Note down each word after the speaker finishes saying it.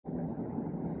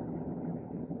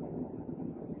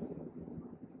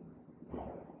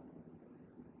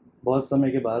बहुत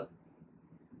समय के बाद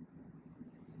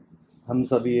हम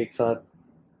सभी एक साथ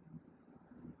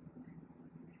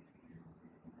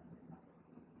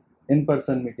इन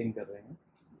पर्सन मीटिंग कर रहे हैं।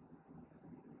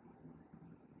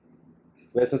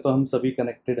 वैसे तो हम सभी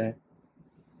कनेक्टेड हैं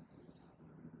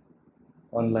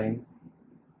ऑनलाइन,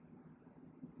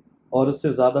 और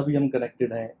उससे ज़्यादा भी हम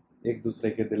कनेक्टेड हैं एक दूसरे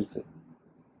के दिल से।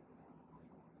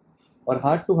 और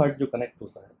हार्ट टू हार्ट जो कनेक्ट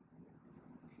होता है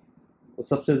वो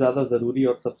सबसे ज़्यादा ज़रूरी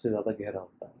और सबसे ज़्यादा गहरा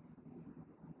होता है।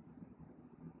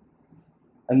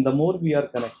 And the more we are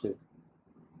connected,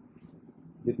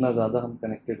 जितना ज़्यादा हम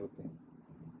कनेक्टेड होते हैं,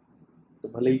 तो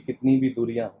भले ही कितनी भी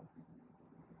दूरियां हों,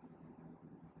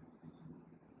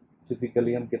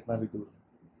 फिजिकली हम कितना भी दूर हों,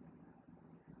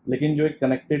 लेकिन जो एक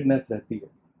कनेक्टेडनेस रहती है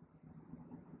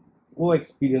वो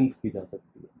एक्सपीरियंस की जा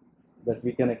सकती है, that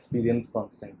we can experience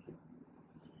constantly.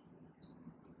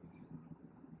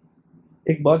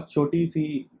 एक बहुत छोटी सी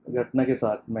घटना के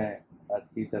साथ मैं आज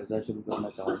की चर्चा शुरू करना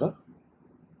चाहूंगा।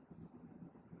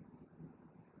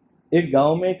 एक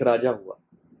गांव में एक राजा हुआ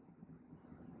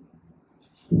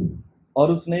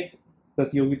और उसने एक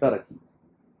प्रतियोगिता रखी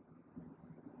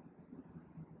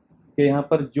कि यहाँ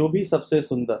पर जो भी सबसे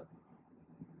सुंदर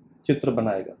चित्र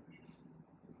बनाएगा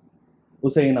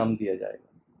उसे इनाम दिया जाएगा।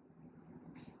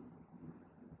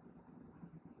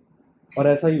 और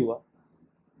ऐसा ही हुआ।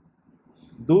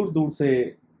 दूर दूर से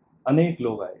अनेक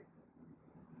लोग आए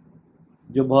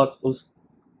जो बहुत उस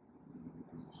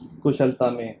कुशलता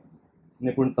में,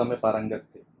 निपुणता में पारंगत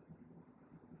थे,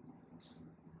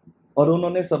 और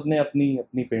उन्होंने सबने अपनी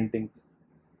अपनी पेंटिंग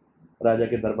राजा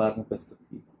के दरबार में प्रस्तुत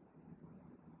की।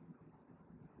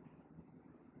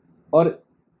 और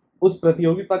उस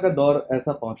प्रतियोगिता का दौर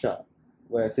ऐसा पहुंचा,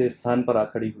 वो ऐसे स्थान पर आ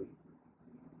खड़ी हुई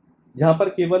जहां पर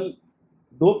केवल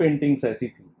दो पेंटिंग्स ऐसी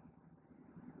थी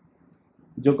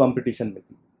जो कंपटीशन में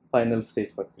थी, फाइनल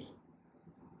स्टेज पर थी।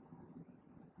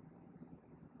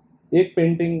 एक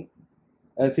पेंटिंग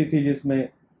ऐसी थी जिसमें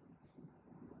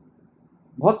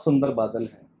बहुत सुंदर बादल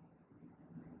हैं,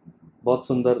 बहुत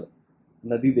सुंदर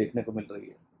नदी देखने को मिल रही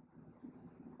है,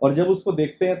 और जब उसको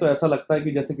देखते हैं तो ऐसा लगता है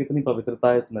कि जैसे कितनी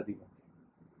पवित्रता है इस नदी में,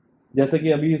 जैसे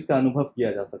कि अभी इसका अनुभव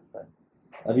किया जा सकता है,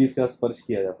 अभी इसका स्पर्श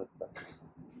किया जा सकता है।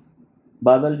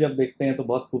 बादल जब देखते हैं तो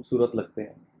बहुत खूबसूरत लगते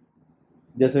हैं,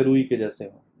 जैसे रुई के जैसे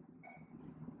हों।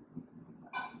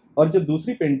 और जो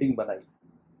दूसरी पेंटिंग बनाई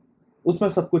उसमें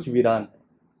सब कुछ वीरान है,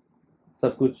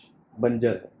 सब कुछ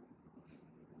बंजर है,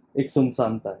 एक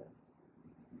सुनसानता है,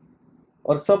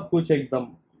 और सब कुछ एकदम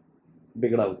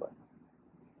बिगड़ा हुआ है।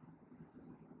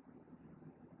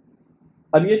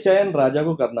 अब ये चयन राजा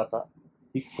को करना था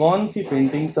कि कौन सी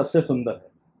पेंटिंग सबसे सुंदर है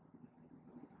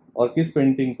और किस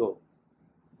पेंटिंग को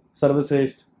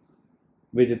सर्वश्रेष्ठ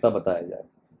विजेता बताया जाए।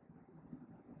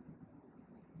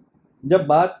 जब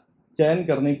बात चयन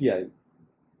करने की आई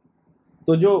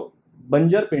तो जो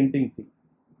बंजर पेंटिंग थी,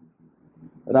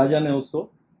 राजा ने उसको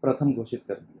प्रथम घोषित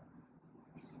कर दिया।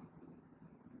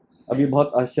 अब ये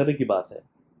बहुत आश्चर्य की बात है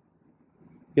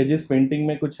कि जिस पेंटिंग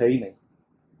में कुछ है ही नहीं,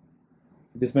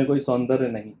 जिसमें कोई सौंदर्य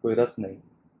नहीं, कोई रस नहीं,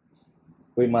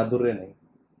 कोई माधुर्य नहीं,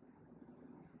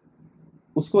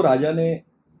 उसको राजा ने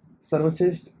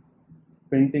सर्वश्रेष्ठ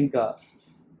पेंटिंग का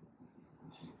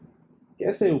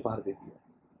कैसे उपहार दे दिया,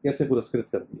 कैसे पुरस्कृत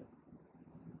कर दिया।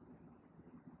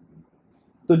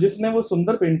 तो जिसने वो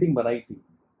सुंदर पेंटिंग बनाई थी,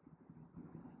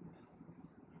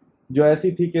 जो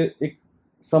ऐसी थी कि एक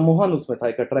सम्मोहन उसमें था,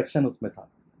 एक अट्रैक्शन उसमें था,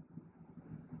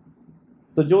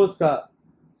 तो जो उसका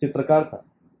चित्रकार था,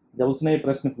 जब उसने ये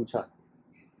प्रश्न पूछा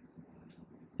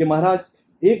कि महाराज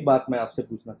एक बात मैं आपसे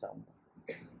पूछना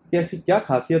चाहूंगा कि ऐसी क्या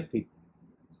खासियत थी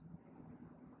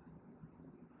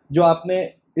जो आपने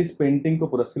इस पेंटिंग को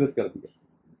पुरस्कृत कर दिया,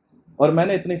 और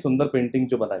मैंने इतनी सुंदर पेंटिंग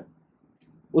जो बनाई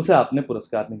उसे आपने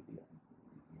पुरस्कार नहीं दिया,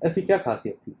 ऐसी क्या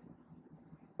खासियत थी।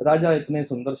 राजा इतने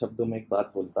सुंदर शब्दों में एक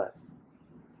बात बोलता है।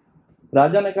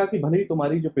 राजा ने कहा कि भले ही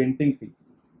तुम्हारी जो पेंटिंग थी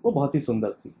वो बहुत ही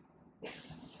सुंदर थी,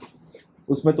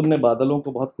 उसमें तुमने बादलों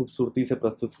को बहुत खूबसूरती से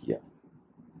प्रस्तुत किया,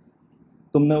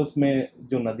 तुमने उसमें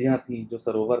जो नदियां थी, जो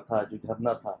सरोवर था, जो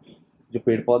झरना था, जो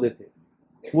पेड़ पौधे थे,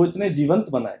 वो इतने जीवंत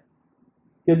बनाए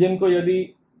कि जिनको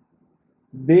यदि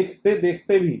देखते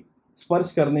देखते भी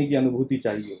स्पर्श करने की अनुभूति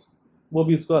चाहिए, वो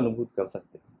भी इसको अनुभूत कर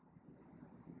सकते हैं।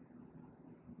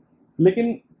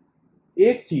 लेकिन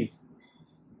एक चीज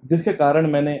जिसके कारण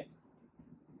मैंने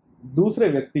दूसरे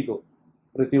व्यक्ति को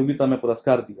प्रतियोगिता में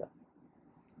पुरस्कार दिया,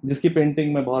 जिसकी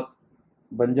पेंटिंग में बहुत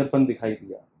बंजरपन दिखाई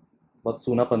दिया, बहुत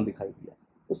सूनापन दिखाई दिया,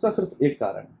 उसका सिर्फ एक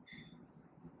कारण है।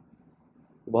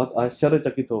 बहुत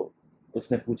आश्चर्यचकित हो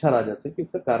उसने पूछा राजा से कि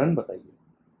इसका कारण बताइए,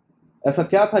 ऐसा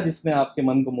क्या था जिसने आपके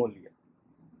मन को मोह लिया।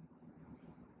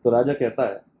 तो राजा कहता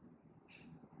है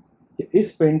कि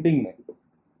इस पेंटिंग में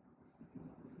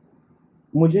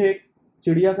मुझे एक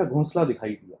चिड़िया का घोंसला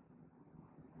दिखाई दिया,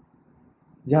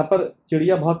 जहां पर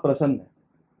चिड़िया बहुत प्रसन्न है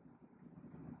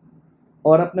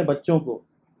और अपने बच्चों को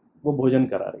वो भोजन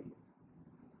करा रही है।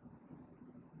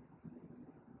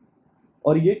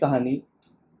 और ये कहानी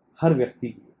हर व्यक्ति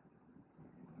की है।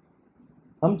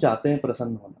 हम चाहते हैं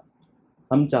प्रसन्न होना,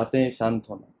 हम चाहते हैं शांत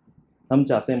होना, हम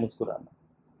चाहते हैं मुस्कुराना,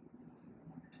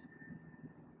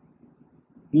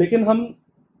 लेकिन हम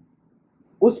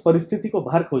उस परिस्थिति को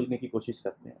बाहर खोजने की कोशिश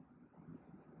करते हैं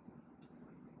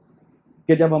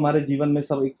कि जब हमारे जीवन में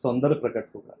सब एक सौंदर्य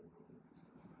प्रकट होगा,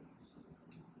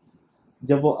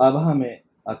 जब वो आभा हमें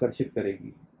आकर्षित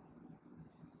करेगी,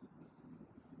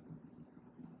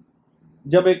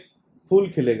 जब एक फूल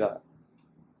खिलेगा,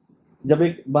 जब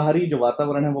एक बाहरी जो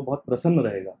वातावरण है वो बहुत प्रसन्न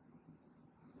रहेगा,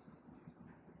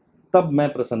 तब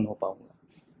मैं प्रसन्न हो पाऊंगा,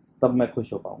 तब मैं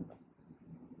खुश हो पाऊंगा,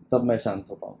 तब मैं शांत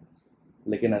हो पाऊंगा।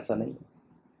 लेकिन ऐसा नहीं है।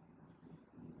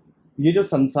 ये जो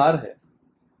संसार है,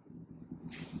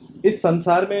 इस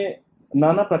संसार में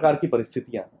नाना प्रकार की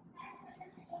परिस्थितियां हैं।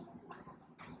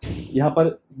 यहाँ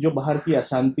पर जो बाहर की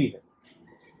अशांति है,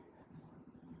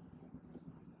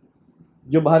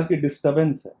 जो बाहर की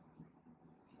डिस्टरबेंस है,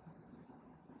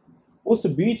 उस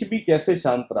बीच भी कैसे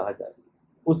शांत रहा जाए,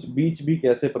 उस बीच भी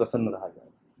कैसे प्रसन्न रहा जाए,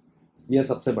 यह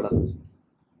सबसे बड़ा प्रश्न।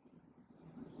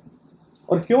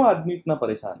 और क्यों आदमी इतना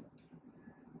परेशान है,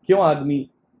 क्यों आदमी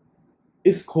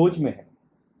इस खोज में है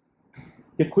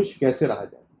कि खुश कैसे रहा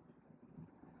जाए,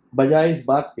 बजाय इस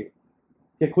बात के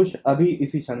कि खुश अभी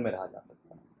इसी क्षण में रहा जा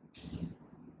सकता है।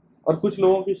 और कुछ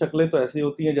लोगों की शक्लें तो ऐसी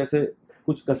होती हैं जैसे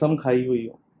कुछ कसम खाई हुई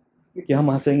हो कि हम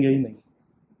हंसेंगे ही नहीं।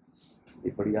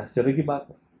 ये बड़ी आश्चर्य की बात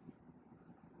है,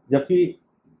 जबकि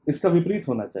इसका विपरीत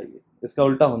होना चाहिए, इसका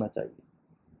उल्टा होना चाहिए।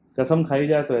 कसम खाई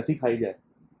जाए तो ऐसी खाई जाए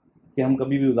कि हम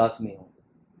कभी भी उदास नहीं होंगे,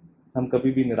 हम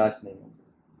कभी भी निराश नहीं होंगे।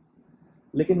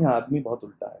 लेकिन यहाँ आदमी बहुत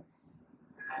उल्टा है।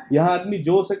 यहाँ आदमी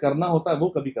जो उसे करना होता है वो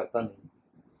कभी करता नहीं,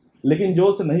 लेकिन जो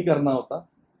उसे नहीं करना होता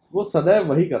वो सदैव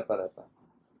वही करता रहता है।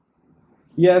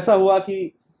 ये ऐसा हुआ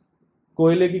कि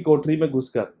कोयले की कोठरी में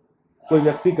घुसकर कोई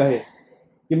व्यक्ति कहे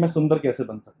कि मैं सुंदर कैसे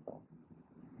बन सकता हूँ।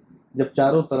 जब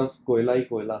चारों तरफ कोयला ही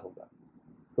कोयला होगा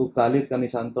तो कालिद का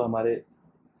निशान तो हमारे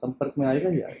संपर्क में आएगा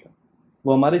ही आएगा,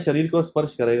 वो हमारे शरीर को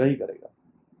स्पर्श करेगा ही करेगा।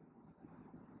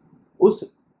 उस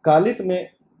कालिद में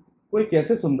कोई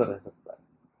कैसे सुंदर रह सकता है,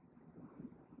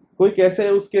 कोई कैसे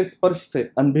उसके स्पर्श से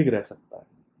अनभिग रह सकता है?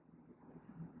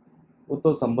 वो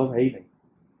तो संभव है ही नहीं।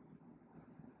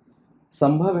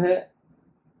 संभव है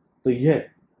तो यह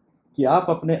कि आप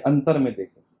अपने अंतर में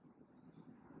देखें,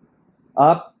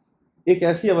 आप एक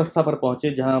ऐसी अवस्था पर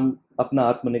पहुंचे जहां हम अपना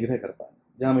आत्मनिग्रह कर पाए,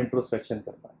 जहां हम इंट्रोस्पेक्शन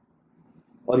कर पाए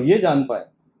और ये जान पाए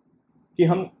कि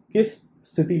हम किस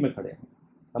स्थिति में खड़े हैं,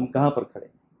 हम कहां पर खड़े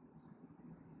हैं।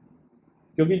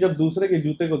 क्योंकि जब दूसरे के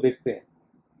जूते को देखते हैं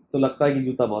तो लगता है कि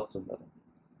जूता बहुत सुंदर है,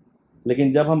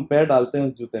 लेकिन जब हम पैर डालते हैं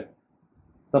उस जूते में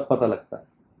तब पता लगता है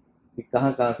कि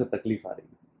कहां कहां से तकलीफ आ रही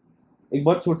है। एक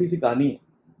बहुत छोटी सी कहानी है।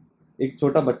 एक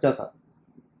छोटा बच्चा था,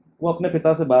 वो अपने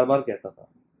पिता से बार बार कहता था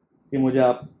कि मुझे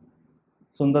आप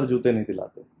सुंदर जूते नहीं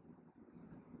दिलाते,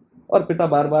 और पिता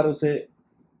बार बार उसे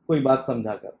कोई बात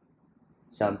समझाकर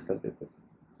शांत कर देते।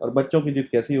 और बच्चों की जिद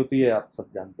कैसी होती है आप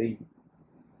सब जानते ही हैं।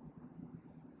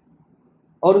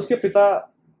 और उसके पिता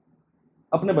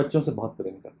अपने बच्चों से बहुत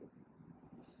प्रेम करते थे।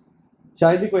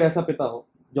 शायद ही कोई ऐसा पिता हो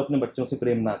जो अपने बच्चों से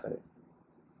प्रेम ना करे।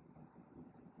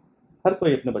 हर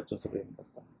कोई अपने बच्चों से प्रेम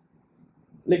करता है,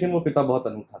 लेकिन वो पिता बहुत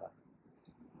अनूठा रहा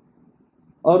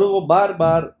और वो बार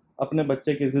बार अपने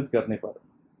बच्चे की जिद करने पर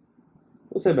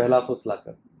उसे बहला फुसला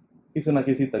कर किसी न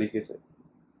किसी तरीके से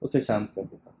उसे शांत कर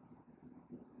देता।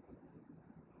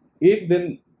 एक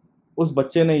दिन उस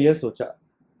बच्चे ने यह सोचा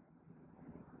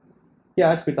कि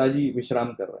आज पिताजी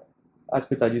विश्राम कर रहे हैं, आज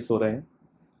पिताजी सो रहे हैं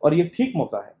और ये ठीक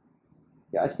मौका है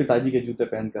कि आज पिताजी के जूते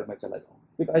पहनकर मैं चला जाऊं।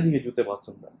 पिताजी के जूते बहुत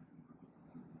सुंदर हैं।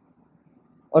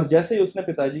 और जैसे ही उसने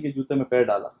पिताजी के जूते में पैर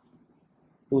डाला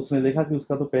तो उसने देखा कि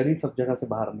उसका तो पैर ही सब जगह से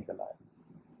बाहर निकल आया।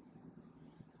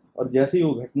 और जैसे ही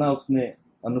वो घटना उसने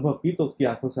अनुभव की तो उसकी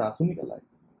आंखों से आंसू निकल आए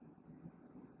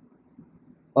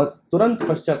और तुरंत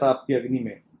पश्चाताप की अग्नि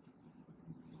में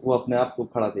वो अपने आप को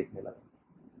खड़ा देखने लगा।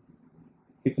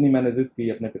 कितनी मैंने जिद की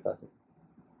अपने पिता से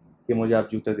कि मुझे आप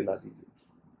जूते दिला दीजिए,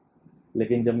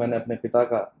 लेकिन जब मैंने अपने पिता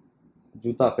का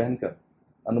जूता पहनकर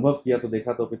अनुभव किया तो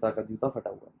देखा तो पिता का जूता फटा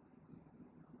हुआ।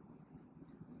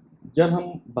 जब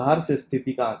हम बाहर से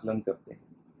स्थिति का आकलन करते हैं,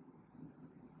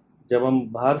 जब हम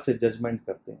बाहर से जजमेंट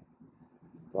करते हैं,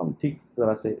 तो हम ठीक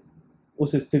तरह से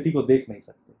उस स्थिति को देख नहीं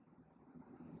सकते,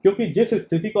 क्योंकि जिस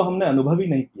स्थिति को हमने अनुभव ही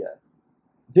नहीं किया है,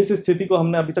 जिस स्थिति को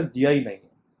हमने अभी तक जिया ही नहीं है,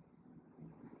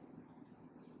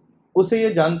 उसे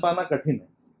ये जान पाना कठिन है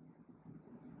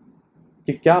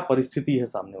कि क्या परिस्थिति है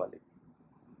सामने वाले की।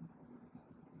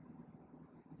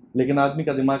 लेकिन आदमी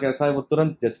का दिमाग ऐसा है, वो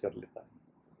तुरंत जज कर लेता है।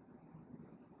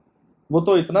 वो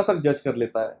तो इतना तक जज कर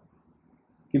लेता है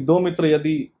कि दो मित्र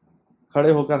यदि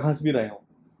खड़े होकर हंस भी रहे हो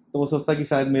तो वो सोचता है कि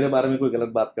शायद मेरे बारे में कोई गलत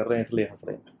बात कर रहे हैं इसलिए हंस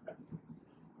रहे हैं,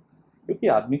 क्योंकि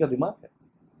आदमी का दिमाग है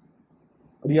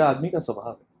और यह आदमी का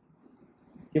स्वभाव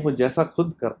है कि वो जैसा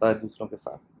खुद करता है दूसरों के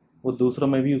साथ, वो दूसरों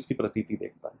में भी उसकी प्रतीति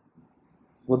देखता है,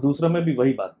 वो दूसरों में भी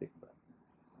वही बात देखता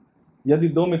है। यदि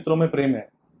दो मित्रों में प्रेम है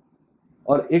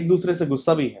और एक दूसरे से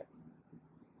गुस्सा भी है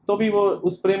तो भी वो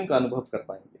उस प्रेम का अनुभव कर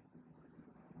पाएंगे,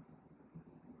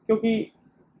 क्योंकि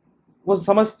वो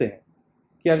समझते हैं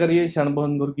कि अगर ये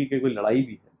क्षणभंगुर की कोई लड़ाई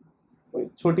भी है, कोई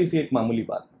छोटी सी एक मामूली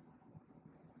बात है,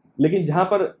 लेकिन जहां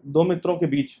पर दो मित्रों के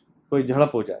बीच कोई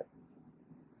झड़प हो जाए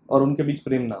और उनके बीच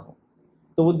प्रेम ना हो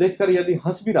तो वो देखकर यदि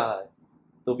हंस भी रहा है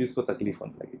तो भी उसको तकलीफ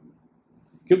होने लगेगी।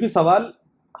 क्योंकि सवाल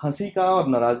हंसी का और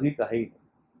नाराजगी का है ही नहीं,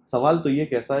 सवाल तो ये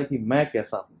कैसा है कि मैं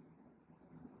कैसा हूं,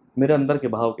 मेरे अंदर के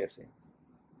भाव कैसे हैं।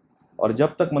 और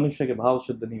जब तक मनुष्य के भाव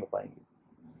शुद्ध नहीं हो पाएंगे,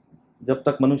 जब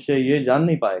तक मनुष्य ये जान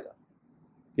नहीं पाएगा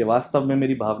कि वास्तव में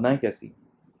मेरी भावनाएं कैसी हैं,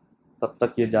 तब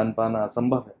तक ये जान पाना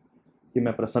असंभव है कि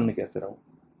मैं प्रसन्न कैसे रहूं,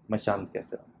 मैं शांत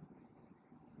कैसे रहूं।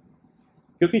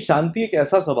 क्योंकि शांति एक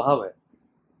ऐसा स्वभाव है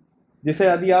जिसे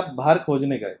यदि आप बाहर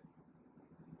खोजने गए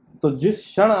तो जिस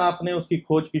क्षण आपने उसकी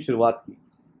खोज की शुरुआत की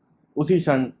उसी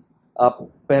क्षण आप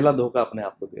पहला धोखा अपने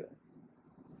आप को दे रहे हैं।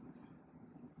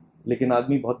 लेकिन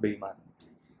आदमी बहुत बेईमान है,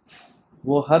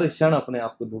 वो हर क्षण अपने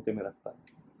आप को धोखे में रखता है,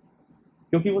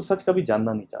 क्योंकि वो सच कभी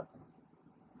जानना नहीं चाहता।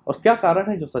 और क्या कारण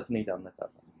है जो सच नहीं जानना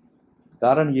चाहता?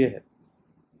 कारण ये है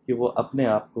कि वो अपने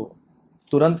आप को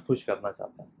तुरंत खुश करना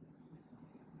चाहता है,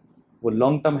 वो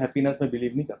लॉन्ग टर्म हैप्पीनेस में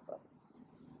बिलीव नहीं करता।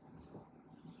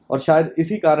 और शायद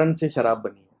इसी कारण से शराब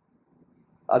बनी है।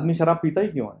 आदमी शराब पीता ही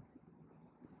क्यों है?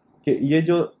 कि ये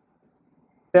जो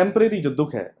टेम्परेरी जो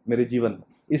दुख है मेरे जीवन में,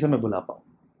 इसे मैं भुला पाऊं।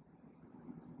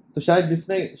 तो शायद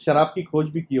जिसने शराब की खोज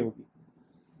भी की होगी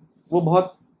वो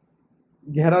बहुत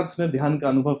गहरा उसने ध्यान का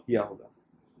अनुभव किया होगा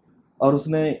और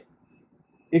उसने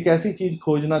एक ऐसी चीज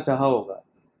खोजना चाहा होगा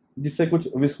जिससे कुछ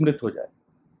विस्मृत हो जाए।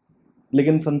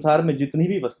 लेकिन संसार में जितनी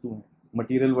भी वस्तु हैं,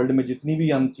 मटेरियल वर्ल्ड में जितनी भी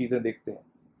हम चीजें देखते हैं,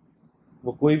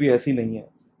 वो कोई भी ऐसी नहीं है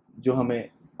जो हमें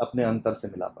अपने अंतर से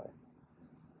मिला पाए,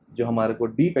 जो हमारे को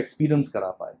डीप एक्सपीरियंस करा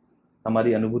पाए,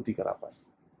 हमारी अनुभूति करा पाए।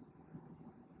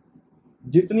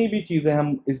 जितनी भी चीजें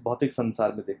हम इस भौतिक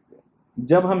संसार में देखते हैं,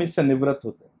 जब हम इससे निवृत्त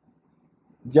होते हैं,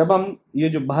 जब हम ये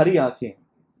जो बाहरी आंखें हैं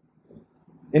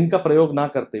इनका प्रयोग ना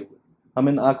करते हुए हम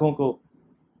इन आंखों को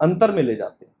अंतर में ले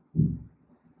जाते हैं,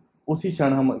 उसी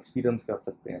क्षण हम एक्सपीरियंस कर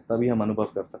सकते हैं, तभी हम अनुभव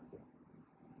कर सकते हैं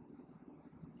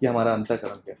कि हमारा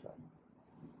अंतःकरण कैसा है।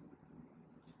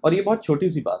 और ये बहुत छोटी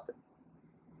सी बात है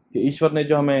कि ईश्वर ने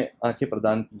जो हमें आंखें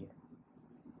प्रदान की हैं,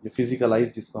 जो फिजिकल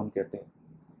आइज जिसको हम कहते हैं,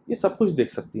 ये सब कुछ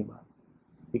देख सकती है बाहर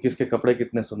कि किसके कपड़े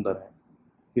कितने सुंदर हैं,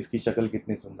 किसकी शक्ल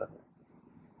कितनी सुंदर है,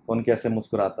 कौन कैसे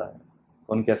मुस्कुराता है,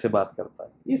 कौन कैसे बात करता है,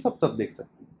 ये सब देख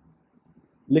सकती है।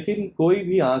 लेकिन कोई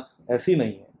भी आंख ऐसी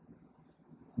नहीं है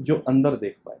जो अंदर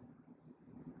देख पाए।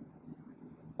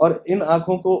 और इन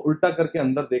आंखों को उल्टा करके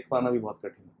अंदर देख पाना भी बहुत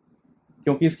कठिन है,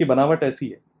 क्योंकि इसकी बनावट ऐसी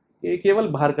है कि ये केवल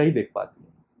बाहर का ही देख पाती है।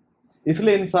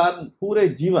 इसलिए इंसान पूरे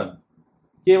जीवन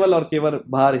केवल और केवल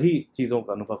बाहर ही चीजों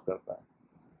का अनुभव करता है।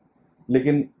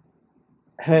 लेकिन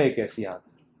है एक ऐसी आंख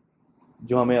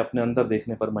जो हमें अपने अंदर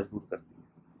देखने पर मजबूर करती है,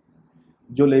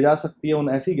 जो ले जा सकती है उन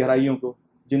ऐसी गहराइयों को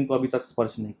जिनको अभी तक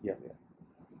स्पर्श नहीं किया गया,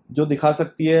 जो दिखा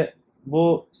सकती है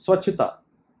वो स्वच्छता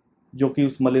जो कि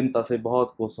उस मलिनता से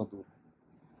बहुत कोसों दूर है,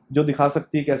 जो दिखा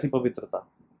सकती है कि ऐसी पवित्रता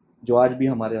जो आज भी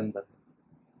हमारे अंदर है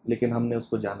लेकिन हमने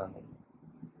उसको जाना नहीं।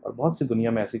 और बहुत सी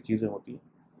दुनिया में ऐसी चीज़ें होती हैं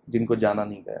जिनको जाना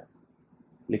नहीं गया,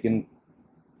 लेकिन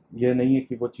यह नहीं है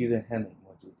कि वो चीज़ें हैं नहीं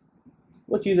मौजूद,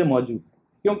 वो चीज़ें मौजूद हैं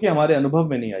क्योंकि हमारे अनुभव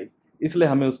में नहीं आई, इसलिए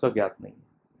हमें उसका ज्ञात नहीं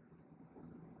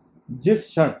है। जिस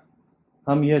क्षण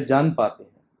हम यह जान पाते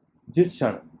हैं, जिस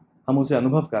क्षण हम उसे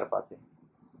अनुभव कर पाते हैं,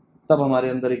 तब हमारे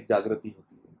अंदर एक जागृति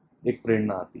होती है, एक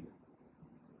प्रेरणा आती है।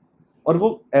 और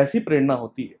वो ऐसी प्रेरणा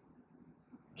होती है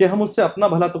कि हम उससे अपना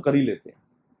भला तो कर ही लेते हैं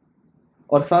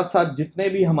और साथ साथ जितने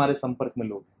भी हमारे संपर्क में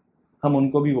लोग हैं हम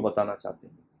उनको भी वो बताना चाहते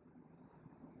हैं।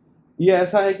 ये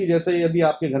ऐसा है कि जैसे यदि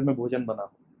आपके घर में भोजन बना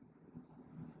हो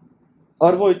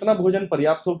और वो इतना भोजन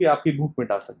पर्याप्त हो कि आपकी भूख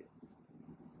मिटा सके,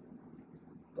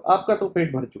 तो आपका तो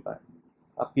पेट भर चुका है,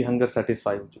 आपकी हंगर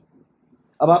सेटिस्फाई हो चुकी है।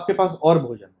 अब आपके पास और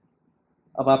भोजन है,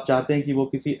 अब आप चाहते हैं कि वो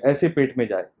किसी ऐसे पेट में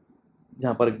जाए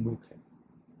जहां पर एक भूख है,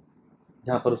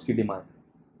 जहां पर उसकी डिमांड है।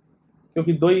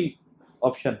 क्योंकि दो ही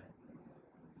ऑप्शन है,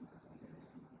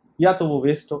 या तो वो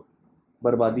वेस्ट हो,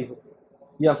 बर्बादी हो,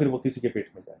 या फिर वो किसी के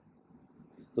पेट में जाए।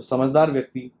 तो समझदार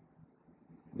व्यक्ति,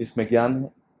 जिसमें ज्ञान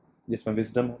है, जिसमें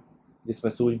विजडम है,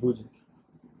 जिसमें सूझबूझ है,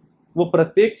 वो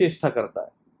प्रत्येक चेष्टा करता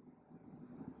है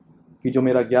कि जो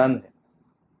मेरा ज्ञान है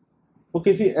वो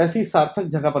किसी ऐसी सार्थक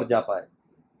जगह पर जा पाए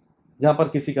जहां पर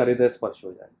किसी का हृदय स्पर्श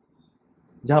हो जाए,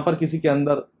 जहां पर किसी के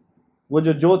अंदर वो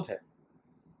जो ज्योत है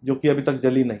जो कि अभी तक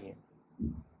जली नहीं है।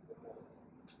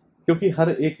 क्योंकि हर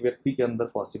एक व्यक्ति के अंदर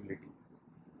पॉसिबिलिटी,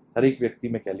 हर एक व्यक्ति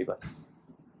में कैलिबर है,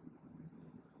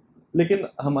 लेकिन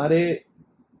हमारे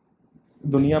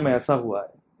दुनिया में ऐसा हुआ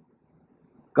है,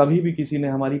 कभी भी किसी ने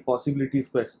हमारी पॉसिबिलिटीज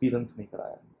को एक्सपीरियंस नहीं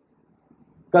कराया,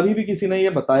 कभी भी किसी ने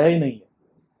यह बताया ही नहीं है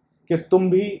कि तुम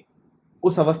भी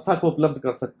उस अवस्था को उपलब्ध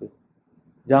कर सकते हो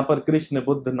जहां पर कृष्ण,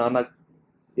 बुद्ध, नानक,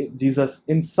 जीसस,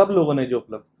 इन सब लोगों ने जो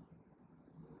उपलब्ध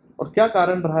किया। और क्या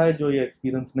कारण रहा है जो ये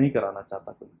एक्सपीरियंस नहीं कराना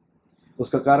चाहता कोई?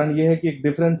 उसका कारण यह है कि एक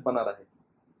डिफरेंस बना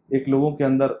रहे, एक लोगों के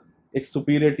अंदर एक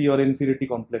सुपीरियरिटी और इंफीरियरिटी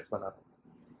कॉम्प्लेक्स बना रहे।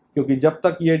 क्योंकि जब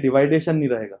तक ये डिवाइडेशन नहीं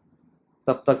रहेगा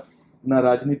तब तक ना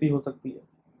राजनीति हो सकती है,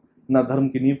 ना धर्म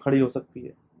की नींव खड़ी हो सकती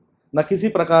है, ना किसी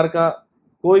प्रकार का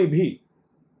कोई भी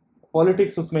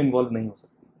पॉलिटिक्स उसमें इन्वॉल्व नहीं हो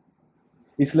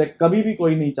सकती। इसलिए कभी भी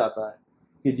कोई नहीं चाहता है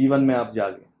कि जीवन में आप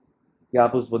जागे, कि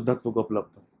आप उस बुद्धत्व को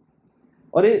उपलब्ध हो।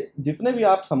 और ये जितने भी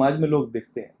आप समाज में लोग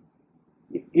देखते हैं,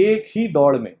 ये एक ही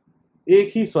दौड़ में,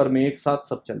 एक ही स्वर में एक साथ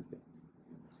सब चलते हैं।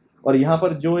 और यहां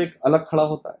पर जो एक अलग खड़ा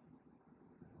होता है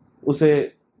उसे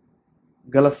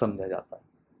गलत समझा जाता है,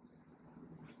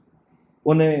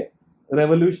 उन्हें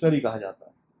रेवोल्यूशनरी कहा जाता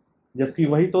है, जबकि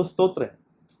वही तो स्तोत्र है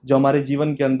जो हमारे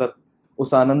जीवन के अंदर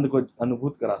उस आनंद को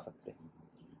अनुभूत करा सकते हैं।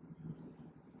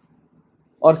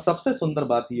 और सबसे सुंदर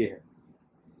बात यह है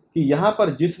कि यहां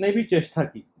पर जिसने भी चेष्टा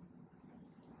की,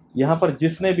 यहां पर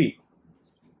जिसने भी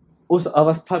उस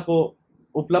अवस्था को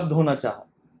उपलब्ध होना चाहा,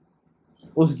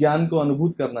 उस ज्ञान को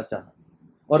अनुभूत करना चाहा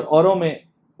और औरों में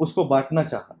उसको बांटना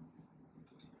चाहा,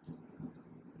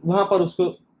 वहां पर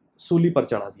उसको सूली पर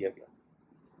चढ़ा दिया गया।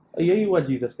 और यही हुआ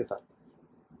जीसस के साथ।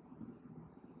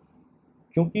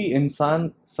 क्योंकि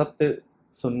इंसान सत्य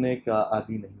सुनने का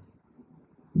आदी नहीं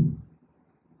है।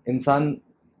 इंसान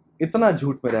इतना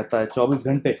झूठ में रहता है 24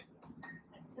 घंटे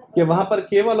कि वहां पर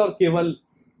केवल और केवल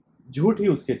झूठ ही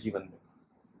उसके जीवन में।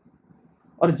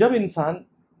 और जब इंसान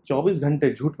 24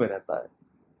 घंटे झूठ में रहता है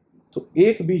तो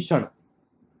एक भी क्षण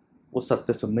वो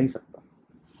सत्य सुन नहीं सकता।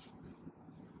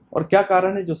 और क्या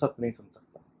कारण है जो सत्य नहीं सुन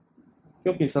सकता?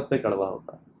 क्योंकि सत्य कड़वा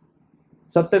होता है।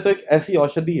 सत्य तो एक ऐसी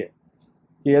औषधि है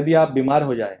कि यदि आप बीमार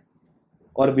हो जाए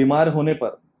और बीमार होने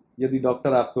पर यदि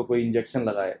डॉक्टर आपको कोई इंजेक्शन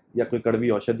लगाए या कोई कड़वी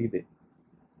औषधि दे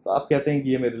तो आप कहते हैं कि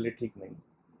ये मेरे लिए ठीक नहीं।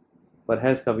 पर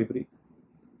है इसका विपरीत,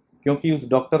 क्योंकि उस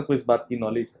डॉक्टर को इस बात की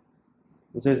नॉलेज है,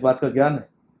 उसे इस बात का ज्ञान है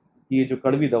कि ये जो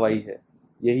कड़वी दवाई है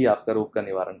यही आपका रोग का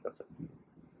निवारण कर सकती है।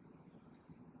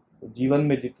 तो जीवन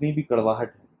में जितनी भी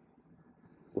कड़वाहट है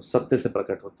वो सत्य से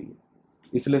प्रकट होती है,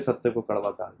 इसलिए सत्य को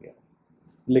कड़वा कहा गया है।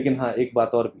 लेकिन हाँ, एक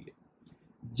बात और भी है,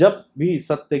 जब भी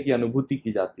सत्य की अनुभूति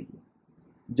की जाती है,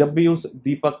 जब भी उस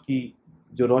दीपक की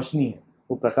जो रोशनी है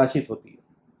वो प्रकाशित होती है,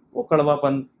 वो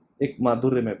कड़वापन एक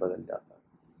माधुर्य में बदल जाता है।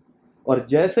 और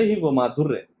जैसे ही वो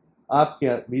माधुर्य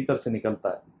आपके भीतर से निकलता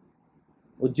है,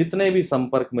 वो जितने भी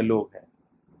संपर्क में लोग हैं,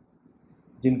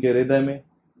 जिनके हृदय में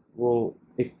वो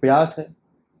एक प्यास है,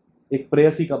 एक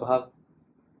प्रेयसी का भाव,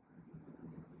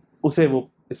 उसे वो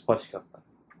स्पर्श करता है।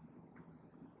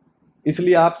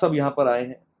 इसलिए आप सब यहां पर आए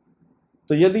हैं।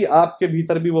 तो यदि आपके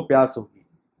भीतर भी वो प्यास होगी,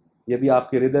 यदि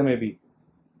आपके हृदय में भी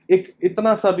एक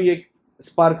इतना सा भी एक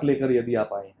स्पार्क लेकर यदि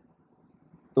आप आए हैं,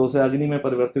 तो उसे अग्नि में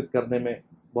परिवर्तित करने में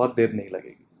बहुत देर नहीं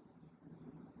लगेगी।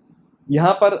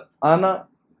 यहां पर आना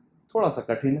थोड़ा सा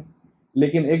कठिन है,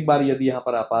 लेकिन एक बार यदि यहां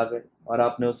पर आप आ गए और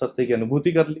आपने उस सत्य की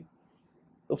अनुभूति कर ली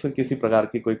तो फिर किसी प्रकार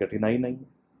की कोई कठिनाई नहीं है।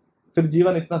 फिर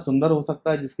जीवन इतना सुंदर हो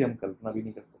सकता है जिसकी हम कल्पना भी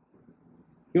नहीं कर सकते।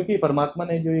 क्योंकि परमात्मा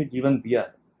ने जो ये जीवन दिया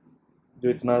है, जो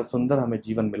इतना सुंदर हमें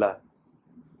जीवन मिला है,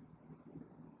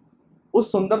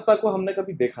 उस सुंदरता को हमने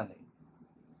कभी देखा नहीं,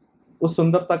 उस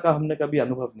सुंदरता का हमने कभी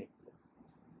अनुभव नहीं किया।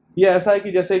 ये ऐसा है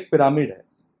कि जैसे एक पिरामिड है,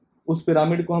 उस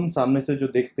पिरामिड को हम सामने से जो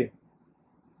देखते हैं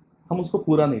हम उसको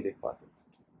पूरा नहीं देख पाते,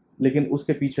 लेकिन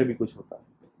उसके पीछे भी कुछ होता है।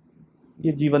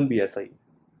 ये जीवन भी ऐसा ही है,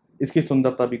 इसकी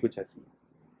सुंदरता भी कुछ ऐसी है।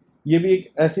 ये भी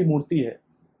एक ऐसी मूर्ति है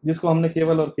जिसको हमने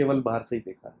केवल और केवल बाहर से ही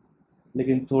देखा है,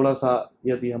 लेकिन थोड़ा सा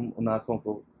यदि हम उन आंखों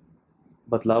को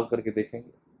बदलाव करके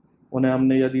देखेंगे, उन्हें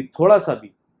हमने यदि थोड़ा सा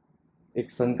भी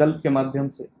एक संकल्प के माध्यम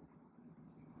से,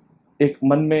 एक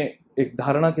मन में एक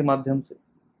धारणा के माध्यम से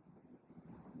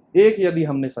एक यदि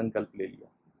हमने संकल्प ले लिया,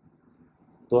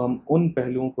 तो हम उन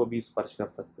पहलुओं को भी स्पर्श कर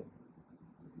सकते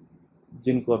हैं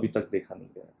जिनको अभी तक देखा नहीं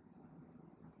गया।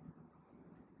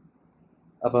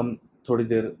 अब हम थोड़ी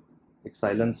देर एक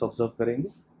साइलेंस ऑब्जर्व करेंगे,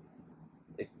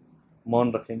 एक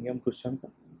मौन रखेंगे हम कुछ क्षण का।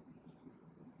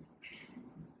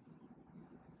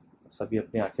 सभी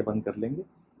अपनी आंखें बंद कर लेंगे।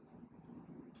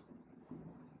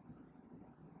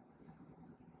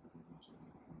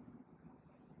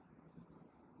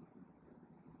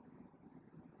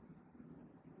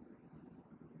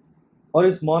 और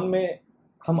इस मौन में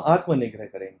हम आत्मनिग्रह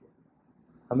करेंगे,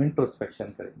 हम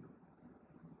इंट्रोस्पेक्शन करेंगे।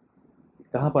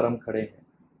 कहाँ पर हम खड़े हैं,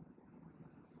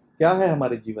 क्या है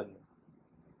हमारे जीवन में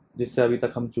जिससे अभी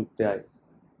तक हम चूकते आए,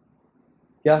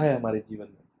 क्या है हमारे जीवन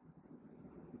में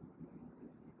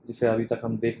जिसे अभी तक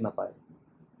हम देख ना पाए,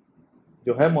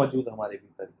 जो है मौजूद हमारे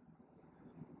भीतर ही,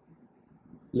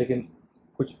 लेकिन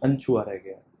कुछ अनछुआ रह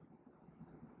गया है।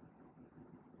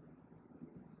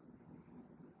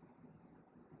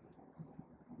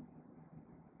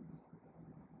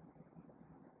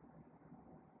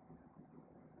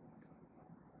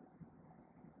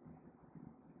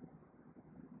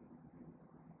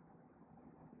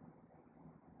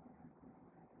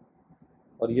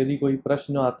 और यदि कोई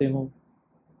प्रश्न आते हो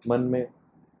मन में,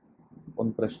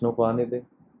 उन प्रश्नों को आने दें,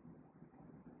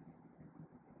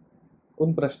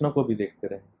 उन प्रश्नों को भी देखते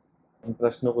रहें, उन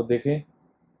प्रश्नों को देखें,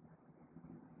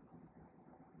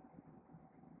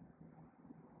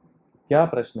 क्या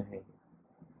प्रश्न है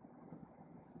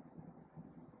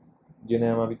जिन्हें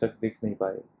हम अभी तक देख नहीं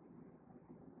पाए।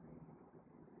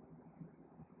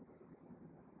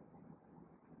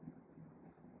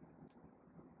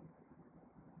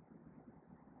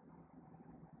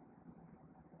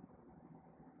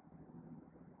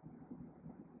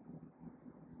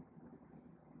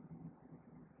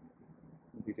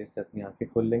 धीरे से अपनी आंखें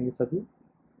खोल लेंगे सभी।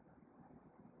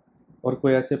 और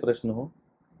कोई ऐसे प्रश्न हो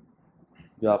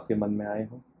जो आपके मन में आए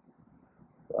हो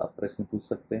तो आप प्रश्न पूछ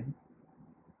सकते हैं।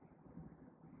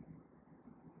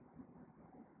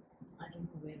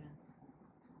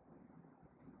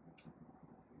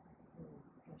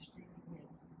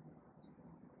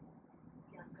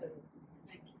 क्या करूं,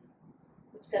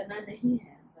 कुछ करना नहीं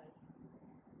है।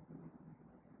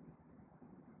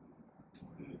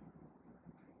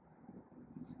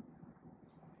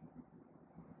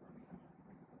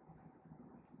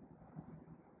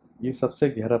 ये सबसे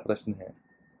गहरा प्रश्न है।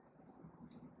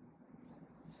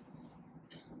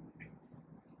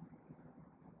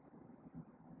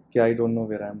 कि I don't know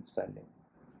where I am standing.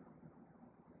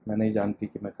 मैं नहीं जानती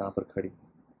कि मैं कहाँ पर खड़ी हूँ।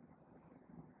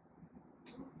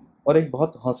 और एक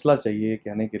बहुत हौसला चाहिए ये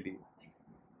कहने के लिए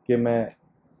कि मैं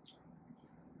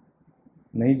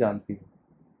नहीं जानती हूँ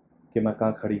कि मैं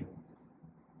कहाँ खड़ी हूँ,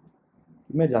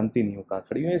 मैं जानती नहीं हूँ कहाँ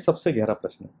खड़ी हूँ। ये सबसे गहरा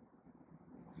प्रश्न है।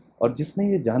 और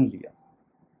जिसने ये जान लिया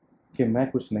कि मैं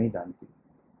कुछ नहीं जानती,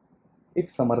 एक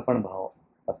समर्पण भाव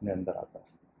अपने अंदर आता है।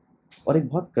 और एक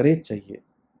बहुत करेज चाहिए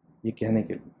ये कहने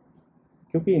के लिए,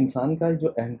 क्योंकि इंसान का जो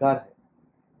अहंकार है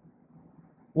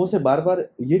वो उसे बार बार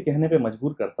ये कहने पे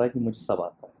मजबूर करता है कि मुझे सब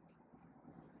आता है।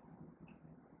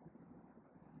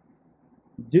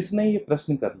 जिसने ये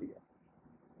प्रश्न कर लिया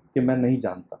कि मैं नहीं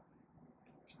जानता,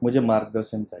 मुझे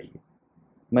मार्गदर्शन चाहिए,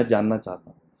 मैं जानना चाहता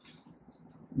हूँ,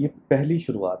 ये पहली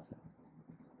शुरुआत है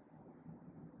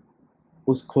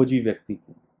उस खोजी व्यक्ति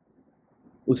की,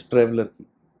 उस ट्रेवलर की,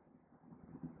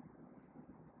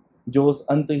 जो उस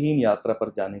अंतहीन यात्रा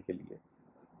पर जाने के लिए,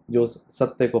 जो उस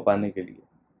सत्य को पाने के लिए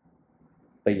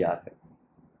तैयार है।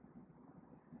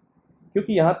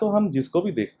 क्योंकि यहाँ तो हम जिसको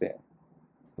भी देखते हैं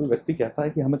वो व्यक्ति कहता है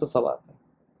कि हमें तो सब आता है।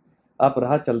 आप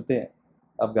राह चलते हैं,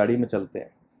 आप गाड़ी में चलते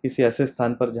हैं किसी ऐसे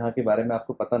स्थान पर जहाँ के बारे में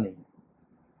आपको पता नहीं है,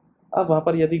 आप वहाँ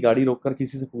पर यदि गाड़ी रोककर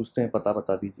किसी से पूछते हैं पता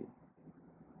बता दीजिए,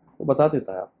 वो बता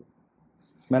देता है आपको।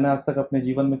 मैंने आज तक अपने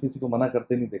जीवन में किसी को मना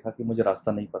करते नहीं देखा कि मुझे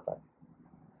रास्ता नहीं पता है।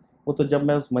 वो तो जब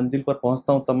मैं उस मंजिल पर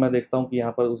पहुंचता हूँ तब मैं देखता हूँ कि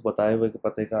यहाँ पर उस बताए हुए के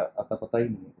पते का अता पता ही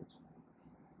नहीं है कुछ।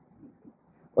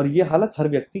 और ये हालत हर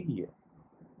व्यक्ति की है,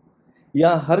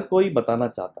 या हर कोई बताना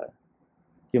चाहता है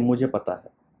कि मुझे पता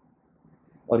है,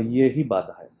 और ये ही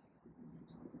बाधा है।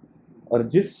 और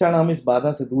जिस क्षण हम इस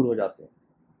बाधा से दूर हो जाते हैं,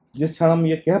 जिस क्षण हम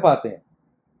ये कह पाते हैं,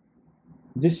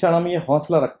 जिस क्षण हम ये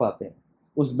हौसला रख पाते हैं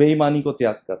उस बेईमानी को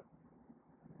त्याग कर,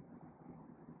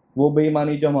 वो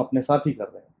बेईमानी जो हम अपने साथ ही कर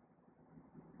रहे हैं,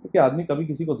 क्योंकि आदमी कभी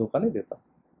किसी को धोखा नहीं देता।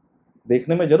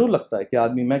 देखने में जरूर लगता है कि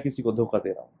आदमी मैं किसी को धोखा दे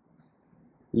रहा हूँ,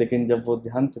 लेकिन जब वो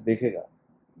ध्यान से देखेगा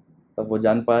तब वो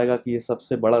जान पाएगा कि ये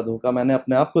सबसे बड़ा धोखा मैंने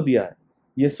अपने आप को दिया है,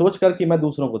 ये सोच कर कि मैं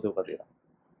दूसरों को धोखा दे रहा हूँ।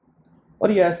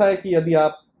 और ये ऐसा है कि यदि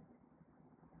आप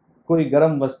कोई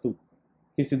गर्म वस्तु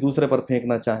किसी दूसरे पर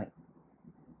फेंकना चाहें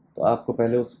तो आपको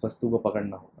पहले उस वस्तु को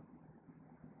पकड़ना होगा।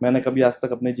 मैंने कभी आज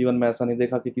तक अपने जीवन में ऐसा नहीं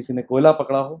देखा कि किसी ने कोयला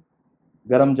पकड़ा हो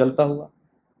गर्म जलता हुआ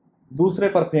दूसरे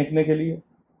पर फेंकने के लिए,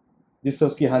 जिससे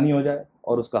उसकी हानि हो जाए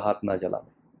और उसका हाथ ना जला।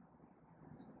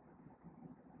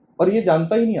 और ये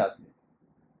जानता ही नहीं आदमी,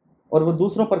 और वो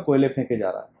दूसरों पर कोयले फेंके जा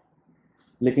रहा है,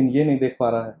 लेकिन ये नहीं देख पा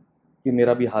रहा है कि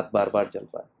मेरा भी हाथ बार बार जल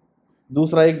रहा है।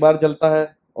 दूसरा एक बार जलता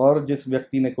है और जिस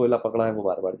व्यक्ति ने कोयला पकड़ा है वो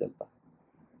बार बार जलता है।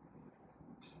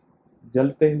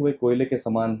 जलते हुए कोयले के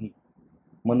समान ही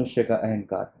मनुष्य का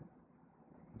अहंकार है।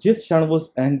 जिस क्षण वो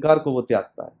उस अहंकार को वो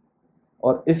त्यागता है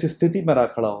और इस स्थिति में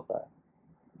खड़ा होता है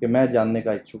कि मैं जानने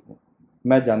का इच्छुक हूँ,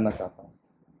 मैं जानना चाहता हूँ,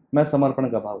 मैं समर्पण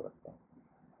का भाव रखता हूँ,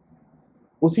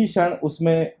 उसी क्षण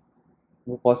उसमें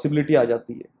वो पॉसिबिलिटी आ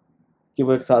जाती है कि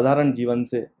वो एक साधारण जीवन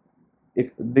से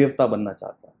एक देवता बनना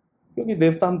चाहता है। क्योंकि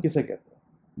देवता हम किसे कहते हैं?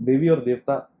 देवी और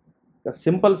देवता का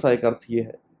सिंपल सा एक अर्थ ये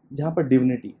है जहाँ पर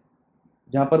डिविनिटी है,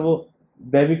 जहाँ पर वो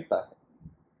दैविकता है।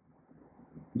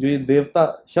 जो ये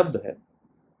देवता शब्द है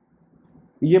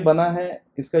ये बना है,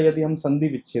 इसका यदि हम संधि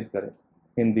विच्छेद करें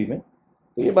हिंदी में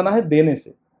तो ये बना है देने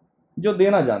से, जो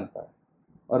देना जानता है।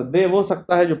 और दे वो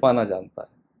सकता है जो पाना जानता है,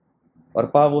 और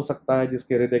पा वो सकता है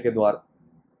जिसके हृदय के द्वार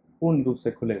पूर्ण रूप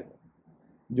से खुले हुए,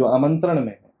 जो आमंत्रण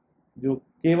में है, जो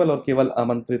केवल और केवल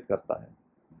आमंत्रित करता है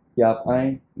कि आप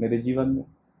आएं मेरे जीवन में,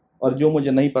 और जो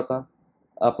मुझे नहीं पता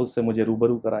आप उससे मुझे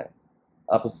रूबरू कराएं,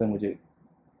 आप उससे मुझे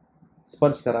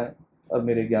स्पर्श कराएं और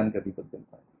मेरे ज्ञान का दीपक जल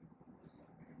पाए।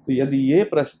 तो यदि ये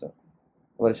प्रश्न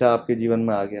वर्षा आपके जीवन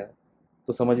में आ गया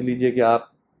तो समझ लीजिए कि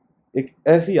आप एक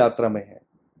ऐसी यात्रा में हैं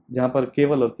जहां पर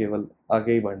केवल और केवल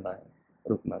आगे ही बढ़ना है,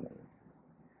 रुकना नहीं।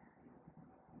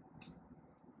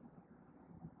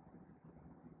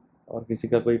 और किसी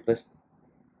का कोई प्रश्न?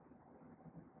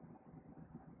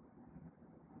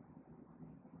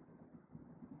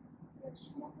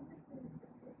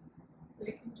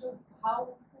 लेकिन जो भाव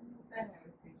उत्पन्न होता है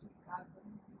वैसे जिसका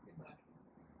आगमन के बाद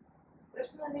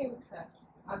प्रश्न नहीं उठा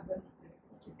आगमन से,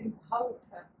 लेकिन भाव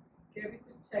उठा कि अभी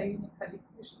कुछ चाहिए नहीं, खाली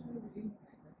कृष्ण में विलीन होना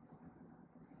है बस।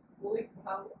 वो एक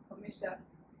भाव हमेशा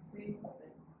नहीं होता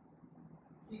है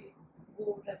कि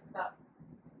वो रास्ता।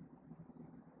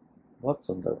 बहुत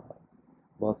सुंदर भाव,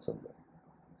 बहुत सुंदर।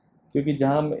 क्योंकि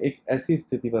जहां हम एक ऐसी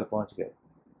स्थिति पर पहुंच गए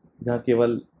जहां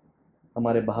केवल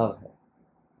हमारे भाव है,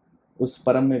 उस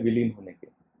परम में विलीन होने के,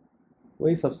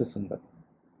 वही सबसे सुंदर है।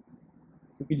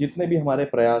 क्योंकि जितने भी हमारे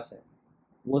प्रयास हैं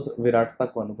वो उस विराटता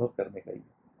को अनुभव करने का ही है,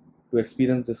 टू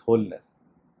एक्सपीरियंस दिस होलनेस।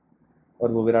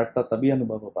 और वो विराटता तभी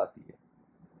अनुभव हो पाती है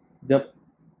जब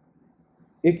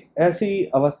एक ऐसी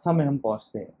अवस्था में हम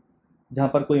पहुंचते हैं जहां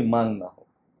पर कोई मांग ना हो,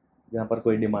 जहां पर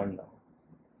कोई डिमांड ना हो।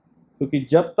 क्योंकि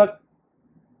जब तक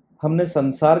हमने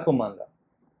संसार को मांगा,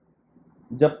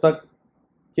 जब तक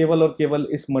केवल और केवल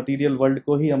इस मटेरियल वर्ल्ड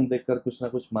को ही हम देखकर कुछ ना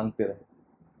कुछ मांगते रहे,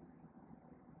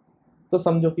 तो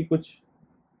समझो कि कुछ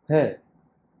है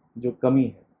जो कमी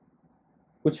है,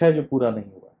 कुछ है जो पूरा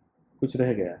नहीं हुआ, कुछ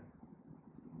रह गया है।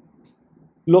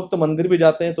 लोग तो मंदिर भी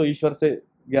जाते हैं तो ईश्वर से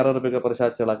 11 रुपए का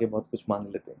प्रसाद चढ़ा के बहुत कुछ मांग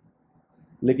लेते हैं,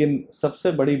 लेकिन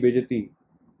सबसे बड़ी बेइज्जती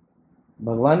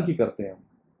भगवान की करते हैं हम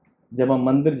जब हम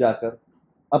मंदिर जाकर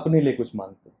अपने लिए कुछ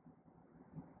मांगते हैं।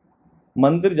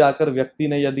 मंदिर जाकर व्यक्ति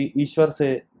ने यदि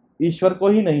ईश्वर को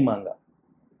ही नहीं मांगा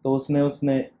तो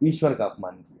उसने ईश्वर का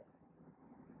अपमान किया।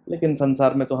 लेकिन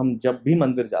संसार में तो हम जब भी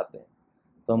मंदिर जाते हैं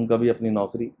तो हम कभी अपनी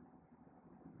नौकरी,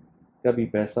 कभी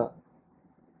पैसा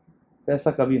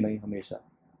कभी नहीं, हमेशा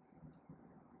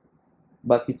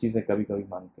बाकी चीजें कभी कभी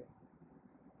मांगते हैं।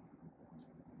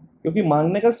 क्योंकि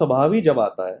मांगने का स्वभाव ही जब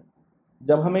आता है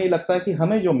जब हमें ये लगता है कि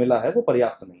हमें जो मिला है वो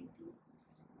पर्याप्त नहीं है,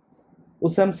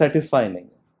 उससे हम सेटिस्फाई नहीं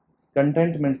है,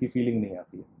 कंटेंटमेंट की फीलिंग नहीं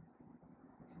आती है।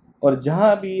 और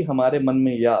जहां भी हमारे मन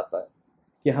में यह आता है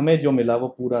कि हमें जो मिला वो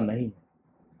पूरा नहीं है,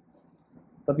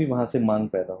 तभी वहां से मांग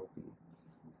पैदा होती है।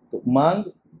 तो मांग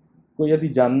को यदि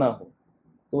जानना हो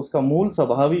तो उसका मूल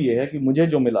स्वभाव ही यह है कि मुझे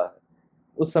जो मिला है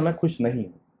उस समय खुश नहीं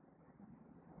हूं।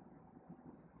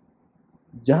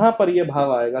 जहां पर यह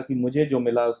भाव आएगा कि मुझे जो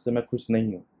मिला उससे मैं खुश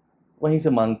नहीं हूं, वहीं से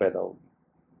मांग पैदा होगी,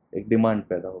 एक डिमांड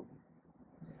पैदा होगी।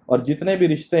 और जितने भी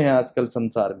रिश्ते हैं आजकल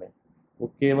संसार में वो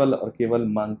केवल और केवल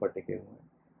मांग पर टिके हुए हैं,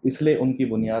 इसलिए उनकी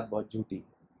बुनियाद बहुत झूठी है।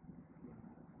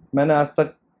 मैंने आज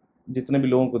तक जितने भी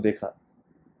लोगों को देखा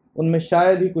उनमें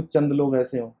शायद ही कुछ चंद लोग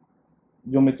ऐसे हों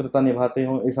जो मित्रता निभाते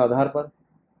हों इस आधार पर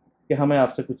कि हमें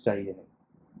आपसे कुछ चाहिए नहीं।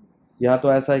 यहाँ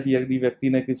तो ऐसा है कि यदि व्यक्ति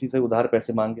ने किसी से उधार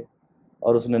पैसे मांगे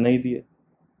और उसने नहीं दिए,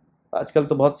 आजकल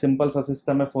तो बहुत सिंपल सा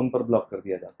सिस्टम है, फोन पर ब्लॉक कर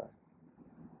दिया जाता है।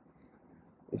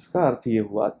 इसका अर्थ ये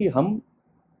हुआ कि हम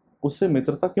उससे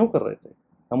मित्रता क्यों कर रहे थे,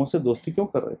 हम उससे दोस्ती क्यों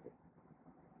कर रहे थे,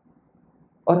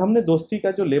 और हमने दोस्ती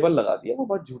का जो लेबल लगा दिया वो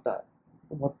बहुत झूठा है,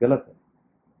 वो बहुत गलत है।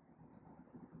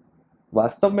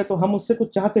 वास्तव में तो हम उससे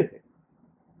कुछ चाहते थे,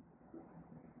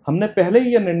 हमने पहले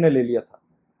ही यह निर्णय ले लिया था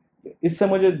कि इससे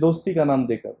मुझे दोस्ती का नाम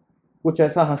देकर कुछ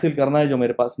ऐसा हासिल करना है जो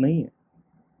मेरे पास नहीं है।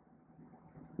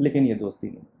 लेकिन ये दोस्ती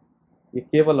नहीं, ये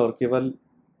केवल और केवल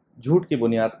झूठ की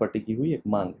बुनियाद पर टिकी हुई एक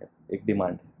मांग है, एक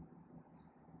डिमांड है।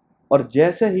 और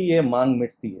जैसे ही ये मांग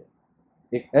मिटती है,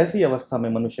 एक ऐसी अवस्था में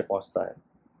मनुष्य पहुंचता है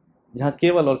जहां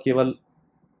केवल और केवल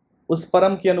उस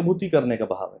परम की अनुभूति करने का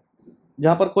भाव है,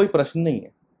 जहां पर कोई प्रश्न नहीं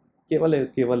है,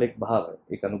 केवल एक भाव है,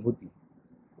 एक अनुभूति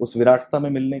उस विराटता में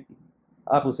मिलने की।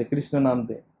 आप उसे कृष्ण नाम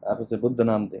दें, आप उसे बुद्ध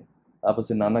नाम दें, आप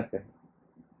उसे नानक कहें,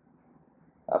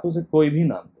 आप उसे कोई भी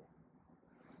नाम दें,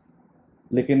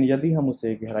 लेकिन यदि हम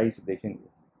उसे गहराई से देखेंगे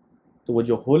तो वो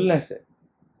जो होलनेस है,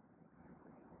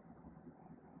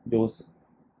 जो उस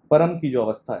परम की जो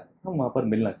अवस्था है, हम वहां पर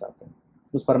मिलना चाहते हैं,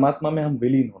 उस परमात्मा में हम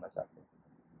विलीन होना चाहते हैं।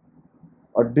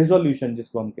 और डिसोल्यूशन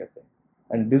जिसको हम कहते हैं,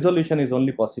 and dissolution is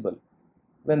only possible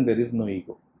when there is no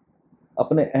ego.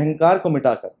 अपने अहंकार को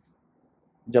मिटाकर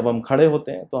जब हम खड़े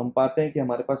होते हैं तो हम पाते हैं कि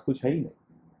हमारे पास कुछ है ही नहीं।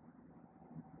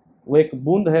 वो एक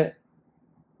बूंद है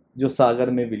जो सागर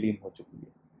में विलीन हो चुकी है,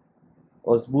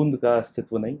 और उस बूंद का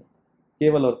अस्तित्व नहीं है,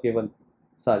 केवल और केवल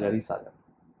सागर ही सागर।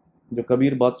 जो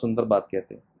कबीर बहुत सुंदर बात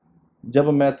कहते हैं, जब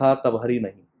मैं था तब हरि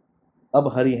नहीं,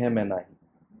 अब हरि है मैं नाही।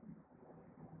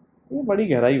 ये बड़ी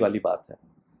गहराई वाली बात है।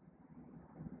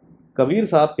 कबीर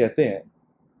साहब कहते हैं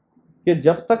कि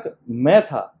जब तक मैं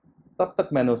था तब तक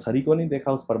मैंने उस हरि को नहीं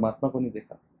देखा, उस परमात्मा को नहीं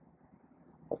देखा।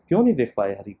 और क्यों नहीं देख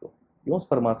पाए हरि को, क्यों उस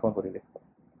परमात्मा को नहीं देख पाए?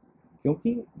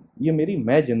 क्योंकि ये मेरी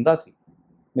मैं जिंदा थी,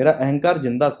 मेरा अहंकार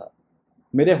जिंदा था,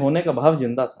 मेरे होने का भाव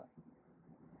जिंदा था।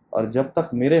 और जब तक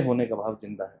मेरे होने का भाव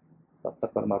जिंदा है तब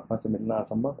तक परमात्मा से मिलना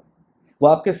असंभव है। वो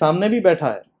आपके सामने भी बैठा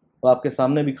है, वो आपके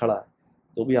सामने भी खड़ा है,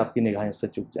 तो भी आपकी निगाहें उससे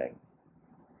चूक जाएंगी।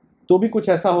 तो भी कुछ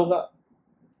ऐसा होगा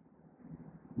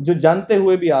जो जानते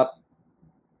हुए भी आप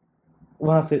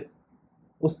वहां से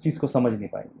उस चीज को समझ नहीं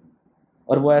पाएंगे।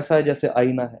 और वो ऐसा है जैसे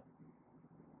आईना है,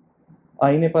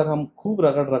 आईने पर हम खूब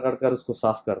रगड़ रगड़ कर उसको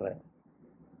साफ कर रहे हैं,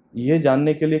 ये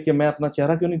जानने के लिए कि मैं अपना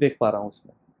चेहरा क्यों नहीं देख पा रहा हूं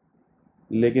उसमें।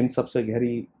 लेकिन सबसे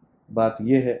गहरी बात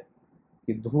यह है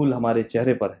कि धूल हमारे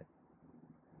चेहरे पर है,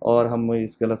 और हम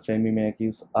इस गलत फहमी में है कि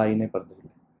उस आईने पर धूल है।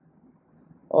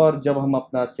 और जब हम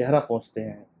अपना चेहरा पहुंचते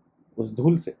हैं उस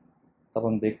धूल से, तब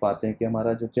हम देख पाते हैं कि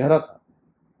हमारा जो चेहरा था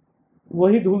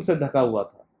वही धूल से ढका हुआ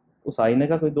था, उस आईने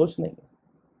का कोई दोष नहीं है।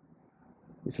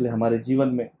 इसलिए हमारे जीवन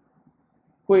में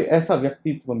कोई ऐसा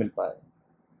व्यक्तित्व मिल पाए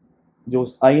जो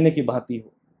उस आईने की भांति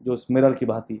हो, जो उस मिरर की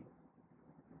भांति हो,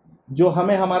 जो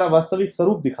हमें हमारा वास्तविक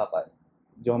स्वरूप दिखा पाए,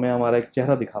 जो हमें हमारा एक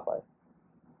चेहरा दिखा पाए।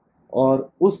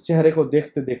 और उस चेहरे को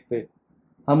देखते देखते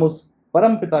हम उस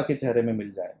परम पिता के चेहरे में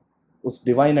मिल जाए, उस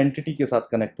डिवाइन एंटिटी के साथ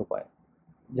कनेक्ट हो पाए,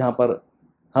 जहाँ पर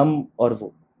हम और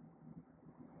वो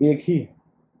एक ही है,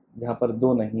 जहाँ पर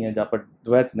दो नहीं है, जहाँ पर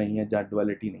द्वैत नहीं है, जहाँ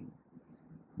डुअलिटी नहीं है।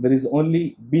 There is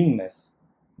only beingness,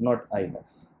 not I-ness.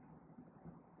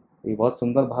 ये बहुत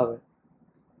सुंदर भाव है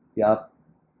कि आप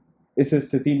इस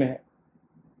स्थिति में हैं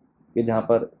कि जहाँ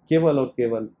पर केवल और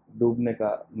केवल डूबने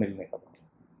का, मिलने का भाव।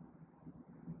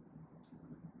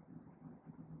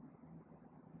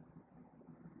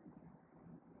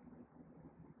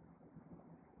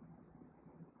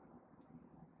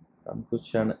 हम कुछ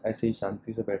क्षण ऐसे ही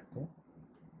शांति से बैठते हैं,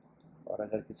 और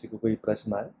अगर किसी को कोई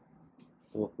प्रश्न आए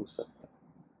तो वो पूछ सकता है,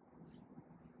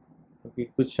 क्योंकि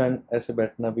कुछ क्षण ऐसे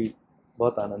बैठना भी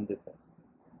बहुत आनंदित है।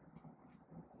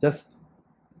 Just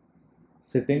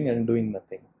sitting and doing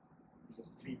nothing.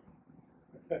 Just be.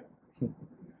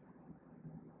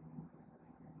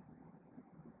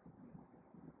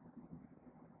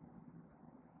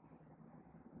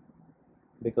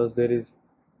 Because there is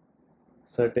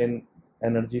certain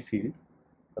energy field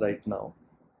right now,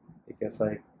 एक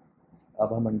ऐसा एक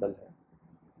आभा मंडल है,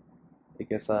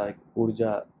 एक ऐसा एक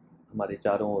ऊर्जा हमारे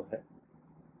चारों ओर है।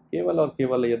 केवल और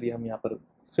केवल यदि हम यहाँ पर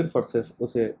सिर्फ और सिर्फ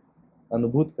उसे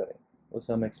अनुभूत करें,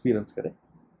 उसे हम एक्सपीरियंस करें,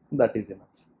 दैट इज इनफ।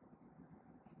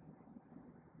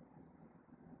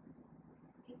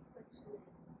 एक प्रश्न है,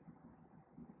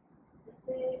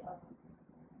 जैसे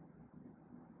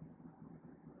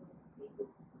ego,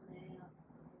 मैं आप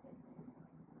जैसे कहते हैं,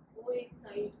 वो एक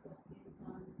साइड करके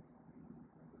इंसान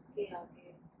उसके आगे,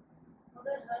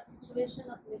 मगर हर सिचुएशन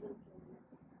अपने कंट्रोल में,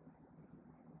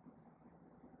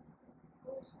 तो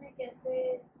उसमें कैसे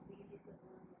डील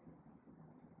करना है,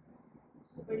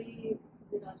 उससे बड़ी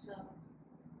निराशा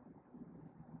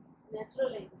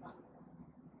नेचुरल है इंसान का,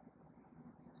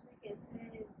 उसमें कैसे,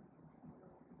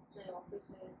 चाहे ऑफिस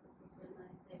है, प्रोफेशन है,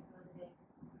 चाहे घर है,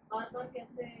 बार बार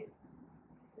कैसे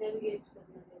नेविगेट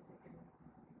करना, कैसे करें।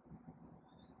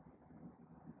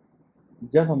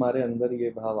 जब हमारे अंदर ये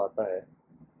भाव आता है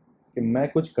कि मैं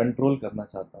कुछ कंट्रोल करना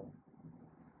चाहता हूँ,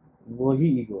 वो ही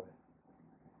ईगो है।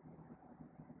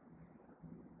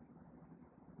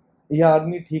 यह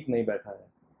आदमी ठीक नहीं बैठा है,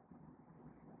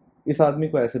 इस आदमी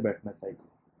को ऐसे बैठना चाहिए,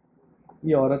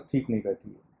 ये औरत ठीक नहीं बैठी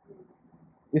है,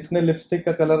 इसने लिपस्टिक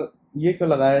का कलर ये क्यों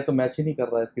लगाया है, तो मैच ही नहीं कर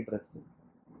रहा है इसकी ड्रेस से।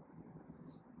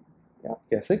 ये आप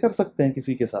कैसे कर सकते हैं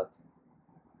किसी के साथ?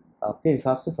 आपके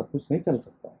हिसाब से सब कुछ नहीं चल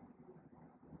सकता।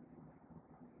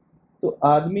 तो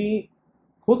आदमी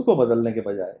खुद को बदलने के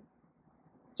बजाय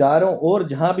चारों ओर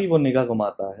जहां भी वो निगाह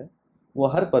घुमाता है, वो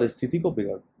हर परिस्थिति को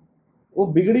वो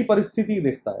बिगड़ी परिस्थिति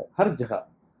देखता है हर जगह,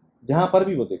 जहां पर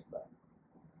भी वो देखता है,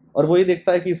 और वो ये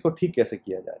देखता है कि इसको ठीक कैसे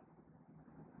किया जाए।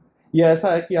 ये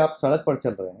ऐसा है कि आप सड़क पर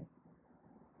चल रहे हैं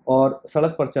और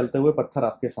सड़क पर चलते हुए पत्थर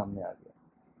आपके सामने आ गया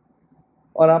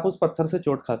और आप उस पत्थर से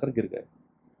चोट खाकर गिर गए,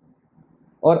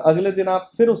 और अगले दिन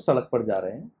आप फिर उस सड़क पर जा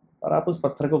रहे हैं और आप उस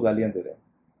पत्थर को गालियां दे रहे हैं।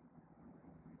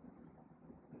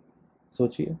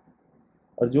 सोचिए।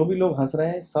 और जो भी लोग हंस रहे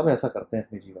हैं सब ऐसा करते हैं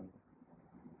अपने जीवन में।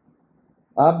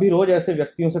 आप भी रोज ऐसे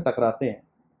व्यक्तियों से टकराते हैं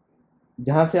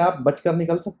जहां से आप बचकर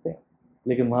निकल सकते हैं,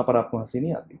 लेकिन वहां पर आपको हंसी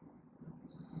नहीं आती।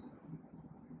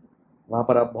 वहां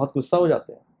पर आप बहुत गुस्सा हो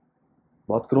जाते हैं,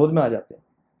 बहुत क्रोध में आ जाते हैं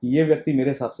कि ये व्यक्ति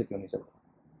मेरे हिसाब से क्यों नहीं चल रहा,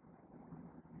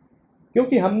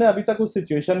 क्योंकि हमने अभी तक उस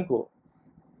सिचुएशन को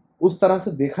उस तरह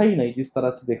से देखा ही नहीं जिस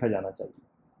तरह से देखा जाना चाहिए।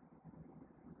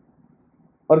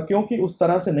 और क्योंकि उस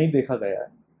तरह से नहीं देखा गया है,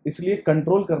 इसलिए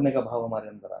कंट्रोल करने का भाव हमारे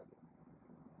अंदर आ गया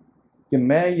कि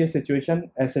मैं ये सिचुएशन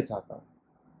ऐसे चाहता हूं।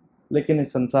 लेकिन इस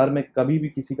संसार में कभी भी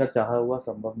किसी का चाहा हुआ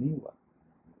संभव नहीं हुआ।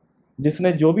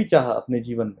 जिसने जो भी चाहा अपने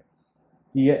जीवन में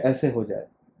कि ये ऐसे हो जाए,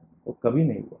 वो कभी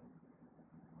नहीं हुआ।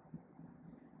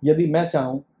 यदि मैं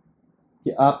चाहूं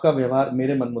कि आपका व्यवहार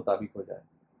मेरे मन मुताबिक हो जाए,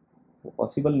 वो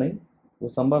पॉसिबल नहीं, वो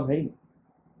संभव है ही नहीं।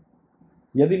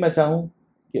 यदि मैं चाहूं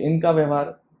कि इनका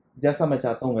व्यवहार जैसा मैं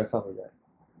चाहता हूं वैसा हो जाए,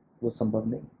 वो संभव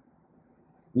नहीं।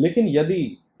 लेकिन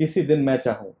यदि किसी दिन मैं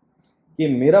चाहूं कि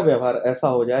मेरा व्यवहार ऐसा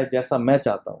हो जाए जैसा मैं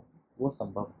चाहता हूं, वो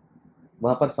संभव है।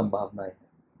 वहां पर संभावनाएं हैं।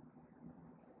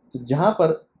 तो जहां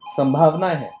पर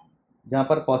संभावनाएं हैं, जहां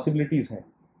पर पॉसिबिलिटीज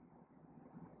हैं,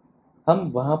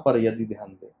 हम वहां पर यदि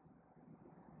ध्यान दें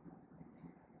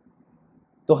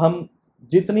तो हम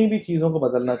जितनी भी चीजों को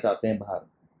बदलना चाहते हैं बाहर,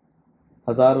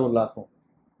 हजारों लाखों,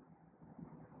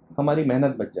 हमारी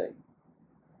मेहनत बच जाएगी।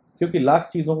 क्योंकि लाख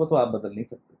चीजों को तो आप बदल नहीं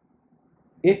सकते,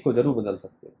 एक को जरूर बदल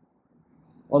सकते हैं,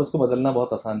 और उसको बदलना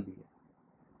बहुत आसान भी है,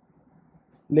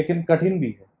 लेकिन कठिन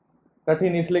भी है।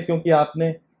 कठिन इसलिए क्योंकि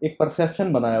आपने एक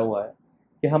परसेप्शन बनाया हुआ है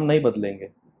कि हम नहीं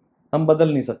बदलेंगे, हम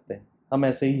बदल नहीं सकते, हम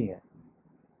ऐसे ही हैं।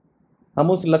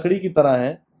 हम उस लकड़ी की तरह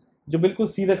हैं जो बिल्कुल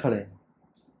सीधे खड़े हैं,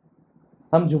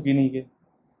 हम झुक ही नहीं गए,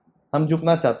 हम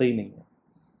झुकना चाहते ही नहीं है।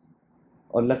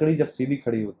 और लकड़ी जब सीधी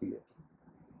खड़ी होती है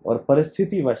और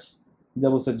परिस्थितिवश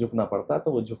जब उसे झुकना पड़ता है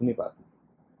तो वो झुक नहीं पाती,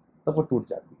 तब वो टूट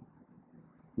जाती है।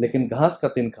 लेकिन घास का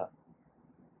तिनका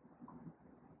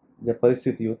जब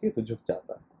परिस्थिति होती है तो झुक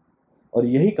जाता है। और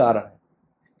यही कारण है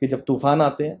कि जब तूफान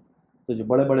आते हैं तो जो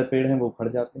बड़े बड़े पेड़ हैं वो उखड़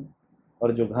जाते हैं,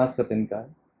 और जो घास का तिनका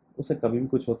है उसे कभी भी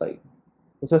कुछ होता ही नहीं,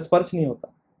 उसे स्पर्श नहीं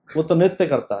होता, वो तो नृत्य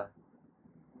करता है।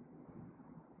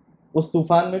 उस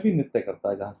तूफान में भी नृत्य करता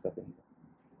है घास का तिनका।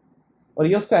 और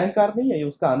ये उसका अहंकार नहीं है, ये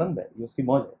उसका आनंद है, ये उसकी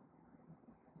मौज है।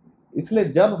 इसलिए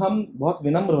जब हम बहुत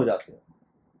विनम्र हो जाते हैं,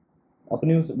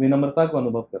 अपनी उस विनम्रता को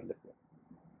अनुभव कर लेते हैं,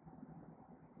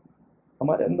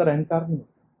 हमारे अंदर अहंकार नहीं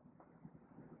होता।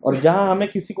 और जहां हमें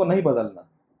किसी को नहीं बदलना,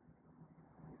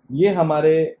 ये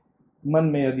हमारे मन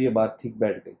में यदि ये बात ठीक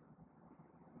बैठ गई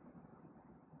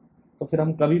तो फिर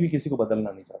हम कभी भी किसी को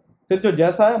बदलना नहीं चाहते। फिर जो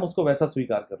जैसा है हम उसको वैसा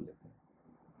स्वीकार कर लेते हैं।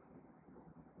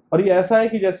 और ये ऐसा है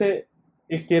कि जैसे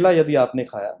एक केला यदि आपने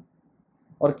खाया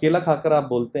और केला खाकर आप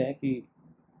बोलते हैं कि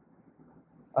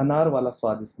अनार वाला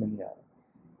स्वाद इसमें नहीं आ रहा,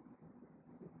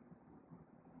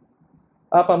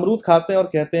 आप अमरूद खाते हैं और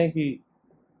कहते हैं कि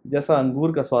जैसा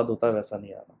अंगूर का स्वाद होता है वैसा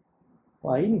नहीं आ रहा,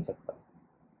 वो आ ही नहीं सकता।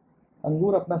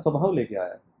 अंगूर अपना स्वभाव लेके आया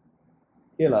है,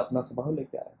 केला अपना स्वभाव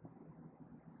लेके आया है।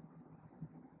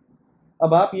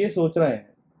 अब आप ये सोच रहे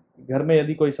हैं कि घर में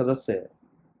यदि कोई सदस्य है,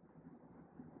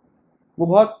 वो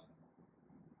बहुत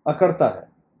अकड़ता है,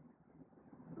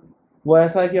 वो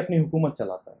ऐसा है कि अपनी हुकूमत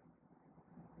चलाता है,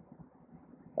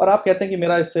 और आप कहते हैं कि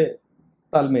मेरा इससे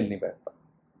तालमेल नहीं बैठता,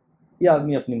 ये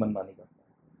आदमी अपनी मनमानी करता है,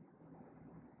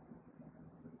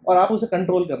 और आप उसे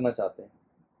कंट्रोल करना चाहते हैं।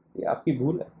 ये आपकी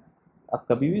भूल है, आप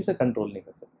कभी भी इसे कंट्रोल नहीं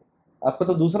कर सकते। आपको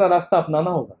तो दूसरा रास्ता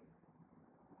अपनाना होगा।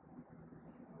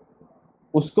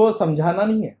 उसको समझाना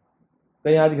नहीं है,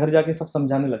 कहीं आज घर जाके सब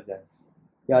समझाने लग जाए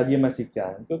कि आज ये मैं सीख के आया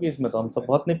हूं, क्योंकि इसमें तो हम सब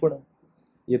बहुत निपुण हैं,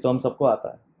 ये तो हम सबको आता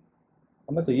है।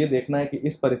 हमें तो ये देखना है कि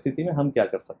इस परिस्थिति में हम क्या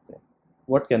कर सकते हैं,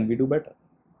 what can we do better.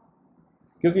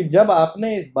 क्योंकि जब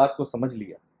आपने इस बात को समझ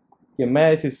लिया कि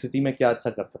मैं इस स्थिति में क्या अच्छा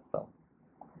कर सकता हूं,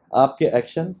 आपके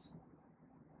एक्शंस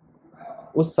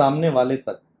उस सामने वाले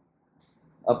तक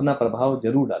अपना प्रभाव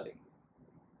जरूर डालेंगे।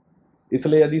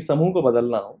 इसलिए यदि समूह को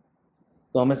बदलना हो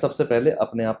तो हमें सबसे पहले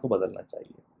अपने आप को बदलना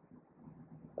चाहिए।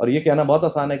 और ये कहना बहुत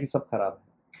आसान है कि सब खराब है,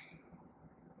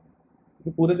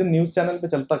 क्योंकि पूरे दिन न्यूज़ चैनल पे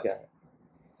चलता क्या है,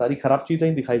 सारी खराब चीज़ें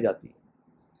ही दिखाई जाती है।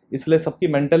 इसलिए सबकी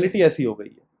मेंटेलिटी ऐसी हो गई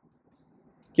है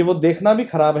कि वो देखना भी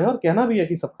खराब है और कहना भी है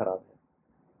कि सब खराब है।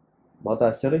 बहुत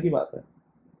आश्चर्य की बात है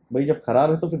भाई, जब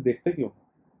खराब है तो फिर देखते क्यों?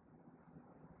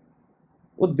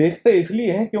 वो देखते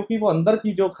इसलिए हैं क्योंकि वो अंदर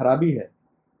की जो खराबी है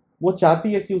वो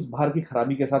चाहती है कि उस बाहर की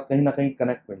खराबी के साथ कहीं ना कहीं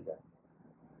कनेक्ट मिल जाए,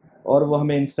 और वो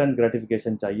हमें इंस्टेंट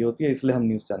ग्रेटिफिकेशन चाहिए होती है, इसलिए हम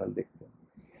न्यूज़ चैनल देखते हैं।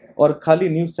 और खाली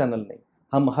न्यूज़ चैनल नहीं,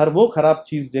 हम हर वो खराब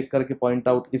चीज़ देख करके पॉइंट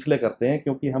आउट इसलिए करते हैं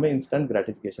क्योंकि हमें इंस्टेंट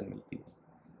ग्रेटिफिकेशन मिलती है।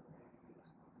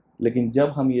 लेकिन जब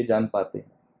हम ये जान पाते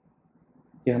हैं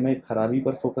कि हमें खराबी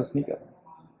पर फोकस नहीं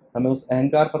करना, हमें उस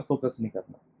अहंकार पर फोकस नहीं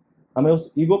करना, हमें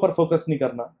उस ईगो पर फोकस नहीं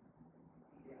करना,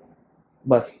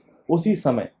 बस उसी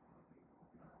समय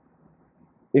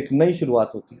एक नई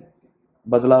शुरुआत होती है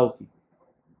बदलाव की।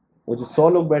 वो जो 100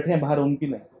 लोग बैठे हैं बाहर, उनकी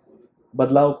नहीं,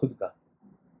 बदलाव खुद का।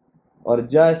 और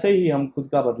जैसे ही हम खुद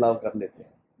का बदलाव कर लेते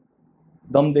हैं,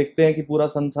 दम देखते हैं कि पूरा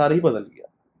संसार ही बदल गया।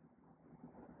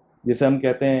 जिसे हम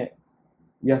कहते हैं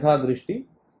यथा दृष्टि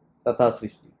तथा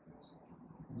सृष्टि।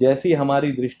 जैसी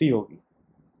हमारी दृष्टि होगी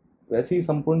वैसी ही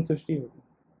संपूर्ण सृष्टि होगी।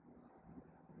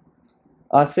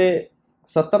 आज से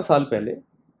 70 साल पहले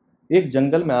एक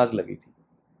जंगल में आग लगी थी,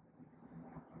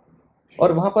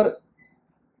 और वहां पर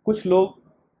कुछ लोग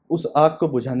उस आग को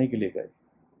बुझाने के लिए गए।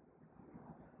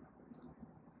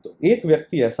 तो एक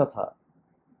व्यक्ति ऐसा था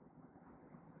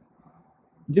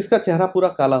जिसका चेहरा पूरा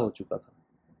काला हो चुका था।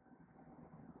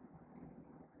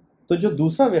 तो जो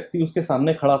दूसरा व्यक्ति उसके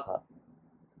सामने खड़ा था,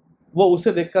 वो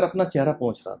उसे देखकर अपना चेहरा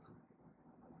पोंछ रहा था।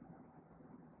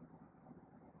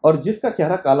 और जिसका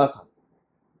चेहरा काला था,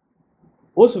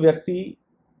 उस व्यक्ति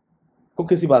को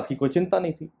किसी बात की कोई चिंता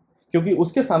नहीं थी, क्योंकि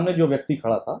उसके सामने जो व्यक्ति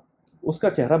खड़ा था उसका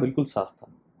चेहरा बिल्कुल साफ था।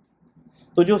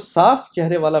 तो जो साफ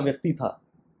चेहरे वाला व्यक्ति था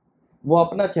वो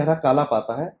अपना चेहरा काला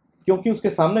पाता है, क्योंकि उसके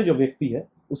सामने जो व्यक्ति है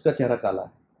उसका चेहरा काला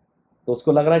है, तो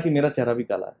उसको लग रहा है कि मेरा चेहरा भी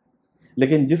काला है।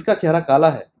 लेकिन जिसका चेहरा काला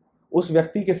है, उस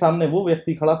व्यक्ति के सामने वो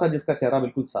व्यक्ति खड़ा था जिसका चेहरा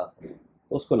बिल्कुल साफ है,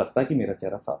 तो उसको लगता है कि मेरा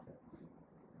चेहरा साफ है।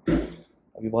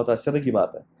 अभी बहुत आश्चर्य की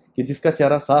बात है कि जिसका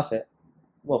चेहरा साफ है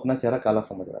वो अपना चेहरा काला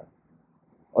समझ रहा है,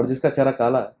 और जिसका चेहरा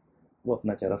काला है वो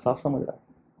अपना चेहरा साफ समझ रहा है।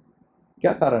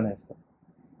 क्या कारण है इसका?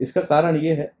 इसका कारण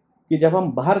ये है कि जब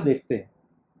हम बाहर देखते हैं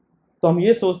तो हम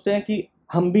ये सोचते हैं कि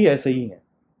हम भी ऐसे ही हैं,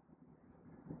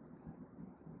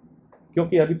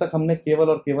 क्योंकि अभी तक हमने केवल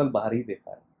और केवल बाहर ही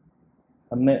देखा है,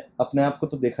 हमने अपने आप को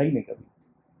तो देखा ही नहीं कभी।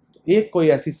 तो एक कोई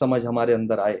ऐसी समझ हमारे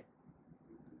अंदर आए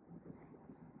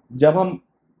जब हम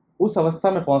उस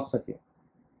अवस्था में पहुंच सके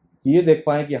कि ये देख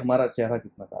पाए कि हमारा चेहरा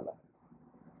कितना काला है,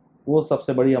 वो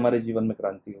सबसे बड़ी हमारे जीवन में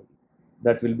क्रांति होगी।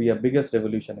 That will be a biggest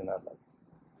revolution in our life.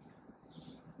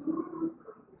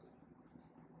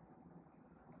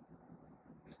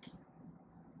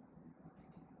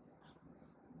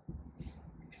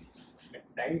 At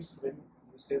times when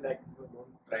you say that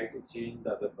don't try to change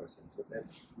the other person, so that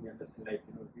we understand like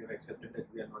we have accepted that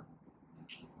we are not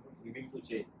willing to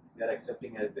change, they are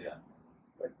accepting as they are.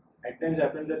 But at times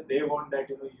happens that they want that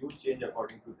you change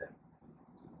according to them.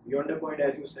 Beyond the point,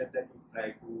 as you said, that you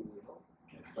try to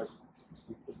but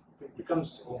it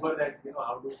becomes over that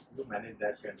how do you manage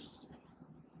that kind of?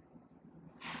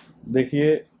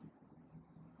 देखिए,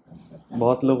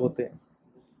 बहुत लोग होते हैं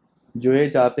जो ये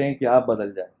चाहते हैं कि आप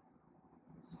बदल जाए,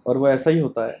 और वो ऐसा ही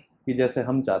होता है कि जैसे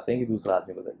हम चाहते हैं कि दूसरा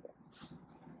आदमी बदल जाए।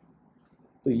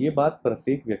 तो ये बात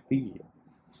प्रत्येक व्यक्ति की है,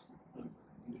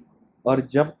 और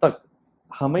जब तक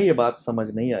हमें ये बात समझ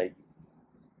नहीं आएगी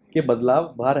कि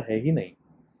बदलाव बाहर है ही नहीं,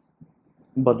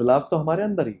 बदलाव तो हमारे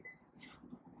अंदर ही है,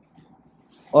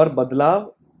 और बदलाव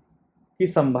की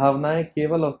संभावनाएं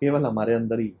केवल और केवल हमारे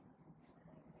अंदर ही है,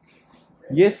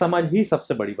 ये समझ ही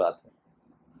सबसे बड़ी बात है।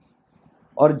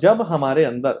 और जब हमारे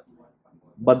अंदर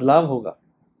बदलाव होगा,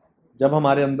 जब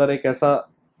हमारे अंदर एक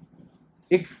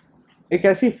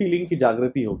ऐसी फीलिंग की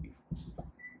जागृति होगी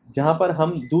जहां पर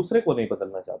हम दूसरे को नहीं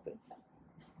बदलना चाहते,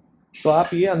 तो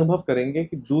आप ये अनुभव करेंगे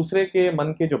कि दूसरे के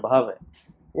मन के जो भाव है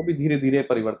वो भी धीरे धीरे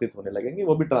परिवर्तित होने लगेंगे,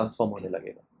 वो भी ट्रांसफॉर्म होने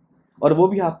लगेगा, और वो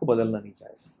भी आपको बदलना नहीं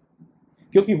चाहेगा।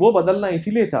 क्योंकि वो बदलना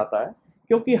इसीलिए चाहता है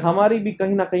क्योंकि हमारी भी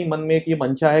कहीं ना कहीं मन में एक ये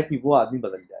मंशा है कि वो आदमी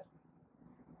बदल जाए।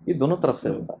 ये दोनों तरफ से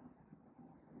होता है।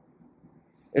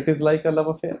 It is like a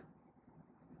love affair.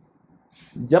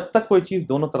 जब तक कोई चीज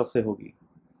दोनों तरफ से होगी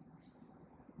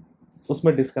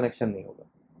उसमें डिस्कनेक्शन नहीं होगा,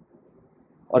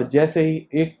 और जैसे ही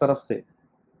एक तरफ से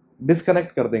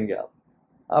डिस्कनेक्ट कर देंगे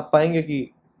आप पाएंगे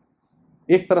कि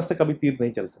एक तरफ से कभी तीर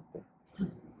नहीं चल सकते।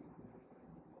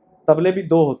 तबले भी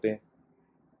दो होते हैं,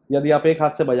 यदि आप एक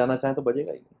हाथ से बजाना चाहें तो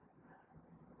बजेगा ही नहीं।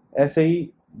 ऐसे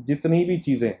ही जितनी भी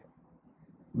चीज़ें हैं,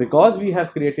 because we have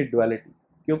created duality,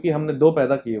 क्योंकि हमने दो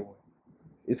पैदा किए हुए हैं,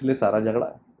 इसलिए सारा झगड़ा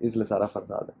है, इसलिए सारा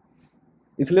फसाद है,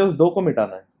 इसलिए उस दो को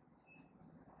मिटाना है।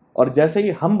 और जैसे ही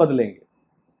हम बदलेंगे,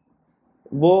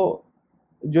 वो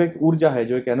जो एक ऊर्जा है,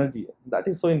 जो एक एनर्जी है, दैट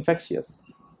इज सो इन्फेक्शियस,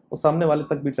 वो सामने वाले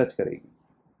तक भी टच करेगी,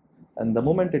 and the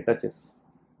moment it touches,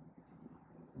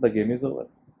 the game is over.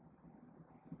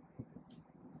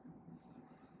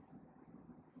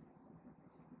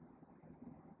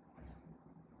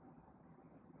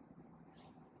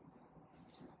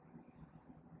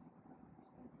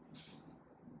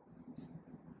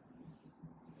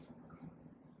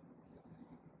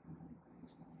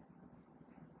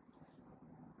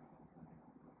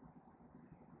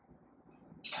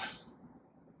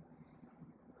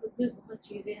 खुद में बहुत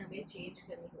चीजें हमें चेंज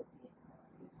करनी होती है।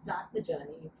 You start the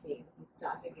journey, you fail, you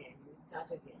start again, you start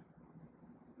again.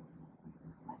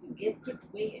 How do you get to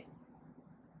doing it?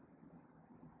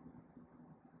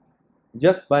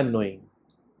 Just by knowing,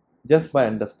 just by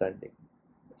understanding,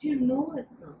 But you know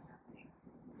it's not happening.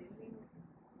 Still you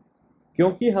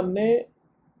क्योंकि हमने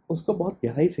उसको बहुत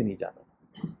गहराई से नहीं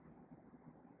जाना,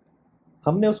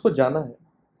 हमने उसको जाना है।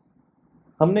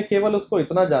 हमने केवल उसको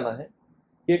इतना जाना है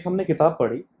कि एक हमने किताब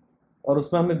पढ़ी और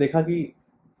उसमें हमने देखा कि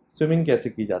स्विमिंग कैसे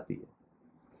की जाती है।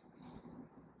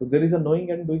 तो there is a knowing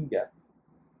and doing gap.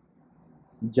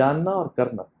 जानना और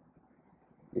करना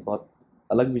ये बहुत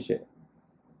अलग विषय है।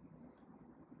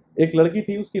 एक लड़की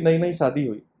थी, उसकी नई नई शादी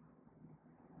हुई,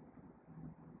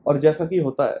 और जैसा कि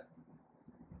होता है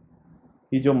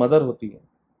कि जो मदर होती है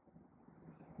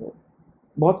वो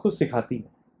बहुत कुछ सिखाती है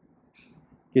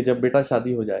कि जब बेटा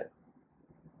शादी हो जाए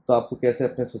तो आपको कैसे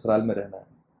अपने ससुराल में रहना है,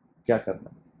 क्या करना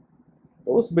है।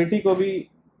 तो उस बेटी को भी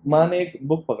माँ ने एक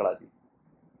बुक पकड़ा दी,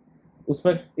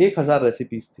 उसमें 1000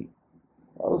 रेसिपीज थी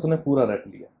और उसने पूरा रट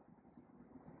लिया।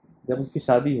 जब उसकी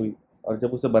शादी हुई और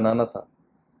जब उसे बनाना था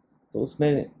तो उसने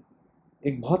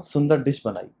एक बहुत सुंदर डिश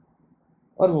बनाई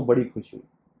और वो बड़ी खुश हुई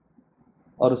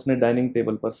और उसने डाइनिंग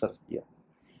टेबल पर सर्व किया।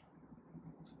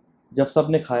 जब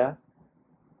सबने खाया,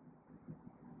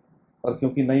 और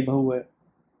क्योंकि नई बहू है,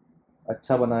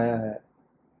 अच्छा बनाया है,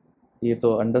 ये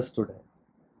तो अंडरस्टूड है,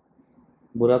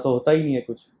 बुरा तो होता ही नहीं है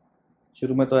कुछ।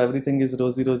 शुरू में तो एवरीथिंग इज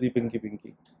रोजी रोजी पिंकी पिंकी,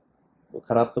 तो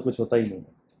खराब तो कुछ होता ही नहीं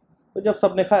है। तो जब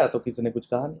सबने खाया तो किसी ने कुछ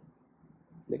कहा नहीं,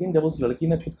 लेकिन जब उस लड़की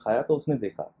ने खुद खाया तो उसने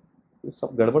देखा कि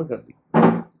सब गड़बड़ कर दी।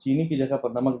 चीनी की जगह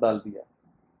पर नमक डाल दिया,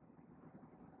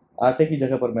 आटे की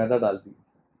जगह पर मैदा डाल दिया,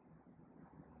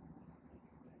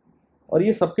 और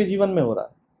ये सबके जीवन में हो रहा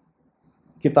है।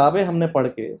 किताबें हमने पढ़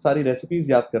के सारी रेसिपीज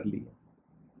याद कर ली है,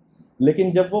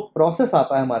 लेकिन जब वो प्रोसेस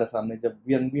आता है हमारे सामने, जब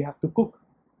वी हैव टू कुक,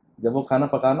 जब वो खाना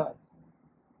पकाना है,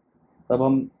 तब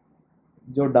हम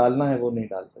जो डालना है वो नहीं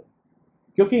डालते,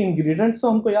 क्योंकि इंग्रेडिएंट्स तो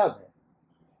हमको याद है,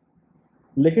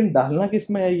 लेकिन डालना किस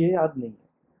में है ये याद नहीं है।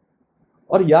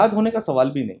 और याद होने का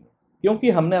सवाल भी नहीं है, क्योंकि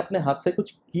हमने अपने हाथ से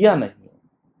कुछ किया नहीं है।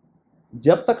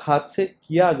 जब तक हाथ से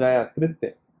किया गया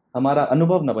कृत्य हमारा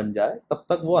अनुभव न बन जाए, तब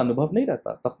तक वो अनुभव नहीं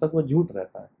रहता, तब तक वो झूठ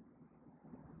रहता है।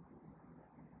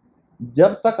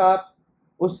 जब तक आप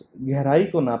उस गहराई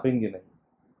को नापेंगे नहीं,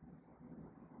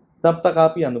 तब तक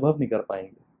आप ये अनुभव नहीं कर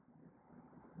पाएंगे,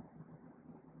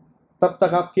 तब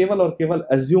तक आप केवल और केवल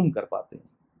एज्यूम कर पाते हैं।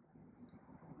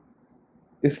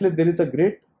 इसलिए there is a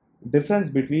great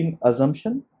difference between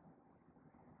assumption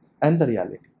and the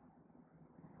reality.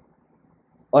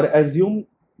 और एज्यूम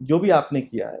जो भी आपने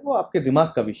किया है वो आपके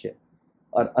दिमाग का विषय है,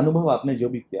 और अनुभव आपने जो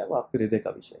भी किया है वो आपके हृदय का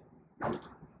विषय है।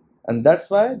 And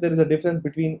that's why there is a difference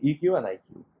between EQ and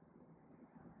IQ।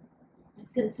 And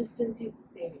consistency is the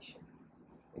same issue.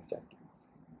 Exactly.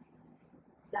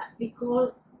 That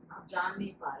because आप जान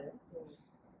नहीं पा रहे हो तो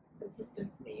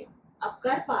consistent नहीं हो। आप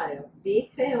कर पा रहे हो,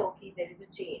 देख रहे हो कि there is a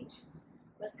change,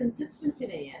 but consistency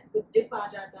नहीं है। कुछ dip आ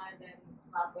जाता है, then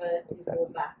वापस you go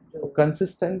Exactly. back to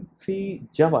consistency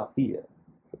जब आती है,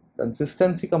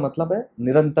 कंसिस्टेंसी का मतलब है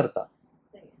निरंतरता,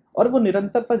 सही है। और वो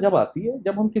निरंतरता जब आती है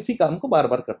जब हम किसी काम को बार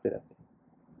बार करते रहते हैं।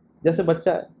 जैसे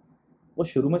बच्चा है, वो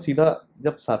शुरू में सीधा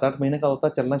जब 7-8 महीने का होता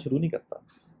चलना शुरू नहीं करता,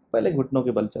 पहले घुटनों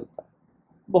के बल चलता है,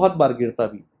 बहुत बार गिरता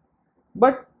भी,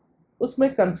 बट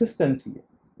उसमें कंसिस्टेंसी है,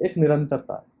 एक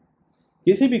निरंतरता है।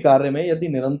 किसी भी कार्य में यदि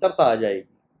निरंतरता आ जाएगी,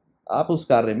 आप उस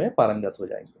कार्य में पारंगत हो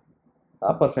जाएंगे,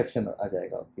 आप परफेक्शन आ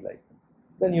जाएगा आपकी लाइफ में,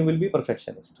 then you will be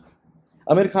perfectionist.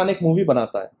 Aamir Khan एक मूवी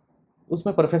बनाता है,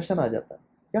 उसमें परफेक्शन आ जाता है।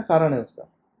 क्या कारण है उसका?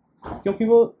 क्योंकि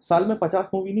वो साल में 50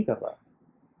 मूवी नहीं कर रहा है,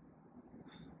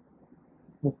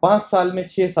 वो 5 साल में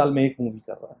 6 साल में एक मूवी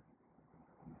कर रहा है,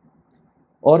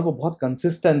 और वो बहुत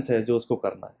कंसिस्टेंट है जो उसको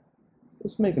करना है,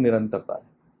 उसमें एक निरंतरता है।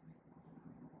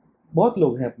 बहुत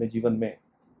लोग हैं अपने जीवन में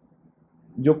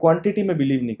जो क्वांटिटी में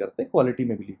बिलीव नहीं करते, क्वालिटी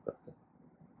में बिलीव करते हैं।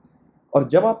 और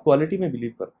जब आप क्वालिटी में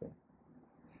बिलीव करते हैं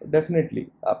तो डेफिनेटली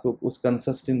आपको उस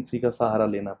कंसिस्टेंसी का सहारा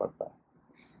लेना पड़ता है,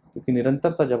 क्योंकि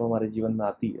निरंतरता जब हमारे जीवन में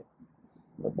आती है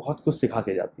वो बहुत कुछ सिखा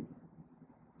के जाती है,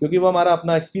 क्योंकि वो हमारा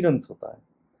अपना एक्सपीरियंस होता है।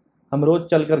 हम रोज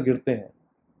चलकर गिरते हैं,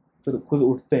 फिर खुद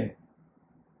उठते हैं,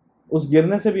 उस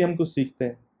गिरने से भी हम कुछ सीखते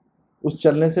हैं, उस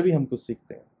चलने से भी हम कुछ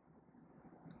सीखते हैं,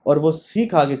 और वो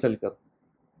सीख आगे चलकर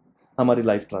हमारी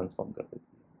लाइफ ट्रांसफॉर्म कर देती है।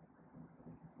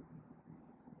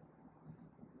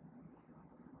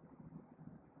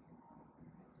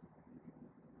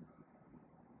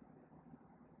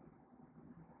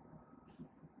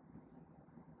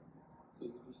 So,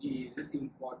 Guruji, is it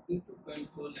important to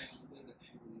control anger and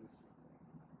emotion?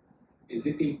 Is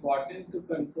it important to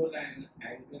control anger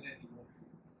and emotion?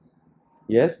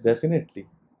 Yes, definitely.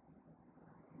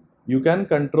 You can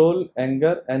control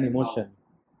anger and emotion,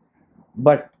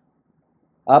 but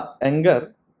आप एंगर,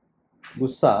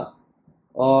 गुस्सा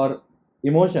और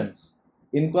इमोशंस,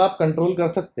 इनको आप control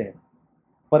कर सकते हैं,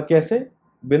 पर कैसे?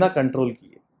 बिना कंट्रोल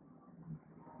किए।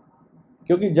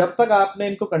 क्योंकि जब तक आपने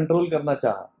इनको कंट्रोल करना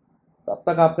चाहा तब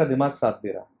तक आपका दिमाग साथ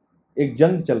दे रहा है। एक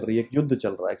जंग चल रही है, एक युद्ध चल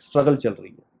रहा है, एक स्ट्रगल चल रही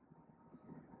है,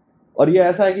 और ये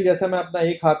ऐसा है कि जैसे मैं अपना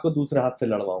एक हाथ को दूसरे हाथ से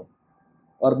लड़वाऊं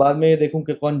और बाद में ये देखूं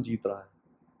कि कौन जीत रहा है।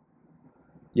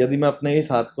 यदि मैं अपने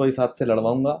इस हाथ को इस हाथ से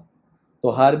लड़वाऊंगा तो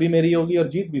हार भी मेरी होगी और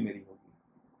जीत भी मेरी होगी,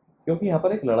 क्योंकि यहाँ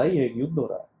पर एक लड़ाई है, एक युद्ध हो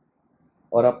रहा है,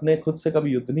 और अपने खुद से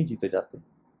कभी युद्ध नहीं जीते जाते।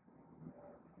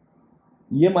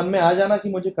 ये मन में आ जाना कि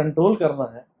मुझे कंट्रोल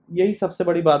करना है, यही सबसे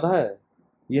बड़ी बाधा है।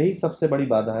 यही सबसे बड़ी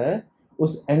बाधा है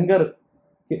उस एंगर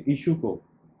के इशू को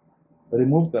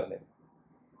रिमूव करने में।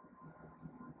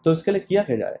 तो इसके लिए किया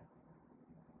क्या जाए,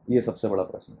 ये सबसे बड़ा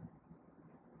प्रश्न है।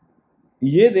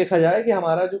 ये देखा जाए कि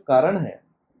हमारा जो कारण है,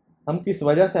 हम किस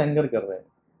वजह से एंगर कर रहे हैं,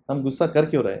 हम गुस्सा कर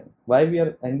क्यों रहे हैं, वाई वी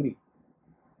आर एंग्री,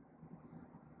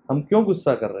 हम क्यों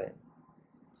गुस्सा कर रहे हैं।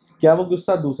 क्या वो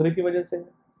गुस्सा दूसरे की वजह से है,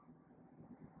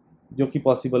 जो कि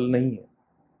पॉसिबल नहीं है?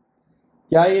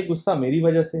 क्या ये गुस्सा मेरी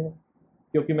वजह से है,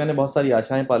 क्योंकि मैंने बहुत सारी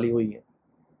आशाएं पाली हुई हैं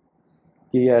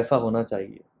कि ये ऐसा होना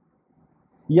चाहिए,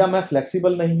 या मैं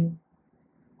फ्लेक्सिबल नहीं हूं,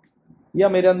 या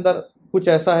मेरे अंदर कुछ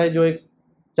ऐसा है जो एक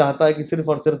चाहता है कि सिर्फ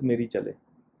और सिर्फ मेरी चले।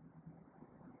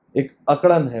 एक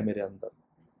अकड़न है मेरे अंदर,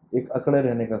 एक अकड़े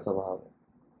रहने का स्वभाव है,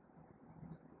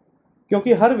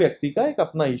 क्योंकि हर व्यक्ति का एक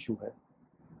अपना इशू है।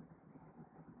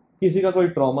 किसी का कोई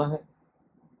ट्रॉमा है,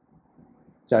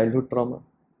 चाइल्डहुड ट्रॉमा,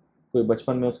 कोई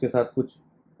बचपन में उसके साथ कुछ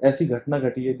ऐसी घटना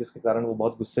घटी है जिसके कारण वो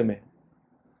बहुत गुस्से में है।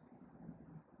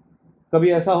 कभी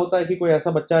ऐसा होता है कि कोई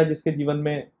ऐसा बच्चा है जिसके जीवन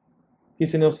में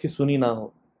किसी ने उसकी सुनी ना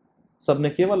हो, सबने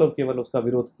केवल और केवल उसका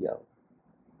विरोध किया हो,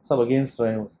 सब अगेंस्ट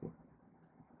रहे हैं उसके,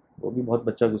 वो भी बहुत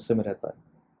बच्चा गुस्से में रहता है।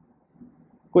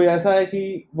 कोई ऐसा है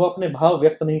कि वो अपने भाव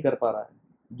व्यक्त नहीं कर पा रहा है,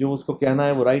 जो उसको कहना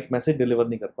है वो राइट मैसेज डिलीवर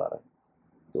नहीं कर पा रहा है,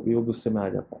 तो भी वो गुस्से में आ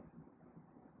जाता है।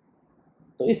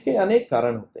 तो इसके अनेक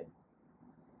कारण होते हैं।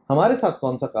 हमारे साथ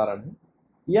कौन सा कारण है,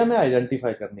 यह हमें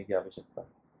आइडेंटिफाई करने की आवश्यकता है।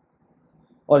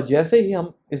 और जैसे ही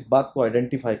हम इस बात को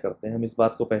आइडेंटिफाई करते हैं, हम इस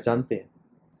बात को पहचानते हैं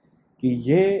कि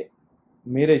ये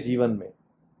मेरे जीवन में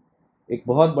एक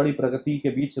बहुत बड़ी प्रगति के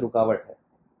बीच रुकावट है,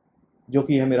 जो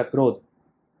कि है मेरा क्रोध,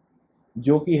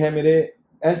 जो कि है मेरे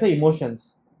ऐसे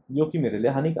इमोशंस जो कि मेरे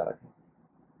लिए हानिकारक है,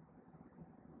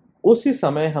 उसी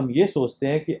समय हम ये सोचते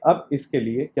हैं कि अब इसके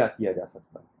लिए क्या किया जा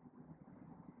सकता है।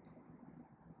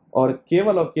 और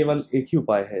केवल एक ही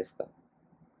उपाय है इसका,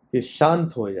 कि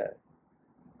शांत हो जाए,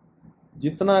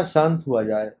 जितना शांत हुआ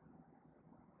जाए।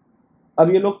 अब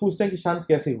ये लोग पूछते हैं कि शांत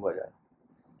कैसे हुआ जाए,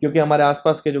 क्योंकि हमारे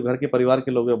आसपास के जो घर के परिवार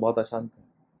के लोग हैं बहुत अशांत हैं,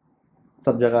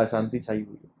 सब जगह अशांति छाई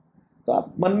हुई है। तो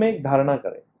आप मन में एक धारणा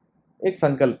करें, एक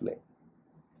संकल्प लें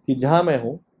कि जहां मैं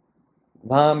हूं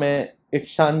वहां मैं एक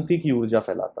शांति की ऊर्जा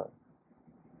फैलाता हूं,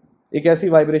 एक ऐसी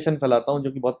वाइब्रेशन फैलाता हूं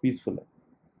जो कि बहुत पीसफुल है।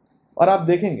 और आप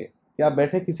देखेंगे कि आप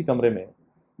बैठे किसी कमरे में हैं,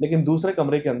 लेकिन दूसरे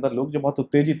कमरे के अंदर लोग जो बहुत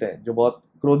उत्तेजित हैं, जो बहुत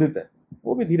क्रोधित हैं,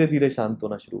 वो भी धीरे धीरे शांत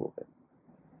होना शुरू हो गए,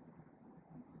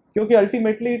 क्योंकि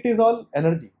ultimately it is all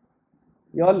energy,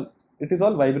 it is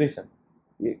all vibration,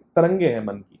 ये तरंगे हैं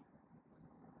मन की।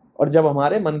 और जब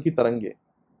हमारे मन की तरंगे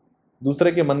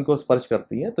दूसरे के मन को स्पर्श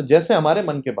करती हैं, तो जैसे हमारे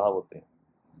मन के भाव होते हैं,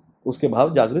 उसके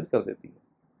भाव जागृत कर देती है।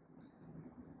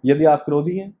 यदि आप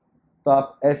क्रोधी हैं तो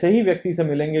आप ऐसे ही व्यक्ति से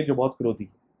मिलेंगे जो बहुत क्रोधी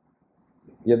है।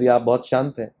 यदि आप बहुत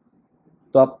शांत हैं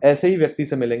तो आप ऐसे ही व्यक्ति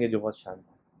से मिलेंगे जो बहुत शांत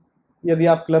है। यदि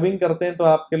आप क्लबिंग करते हैं तो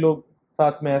आपके लोग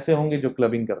साथ में ऐसे होंगे जो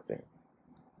क्लबिंग करते हैं।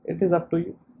 It is up to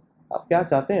you, आप क्या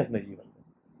चाहते हैं अपने जीवन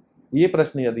में। ये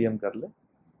प्रश्न यदि हम कर लें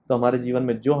तो हमारे जीवन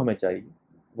में जो हमें चाहिए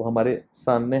वो हमारे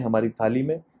सामने, हमारी थाली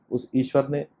में उस ईश्वर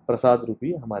ने प्रसाद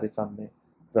रूपी हमारे सामने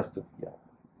प्रस्तुत किया।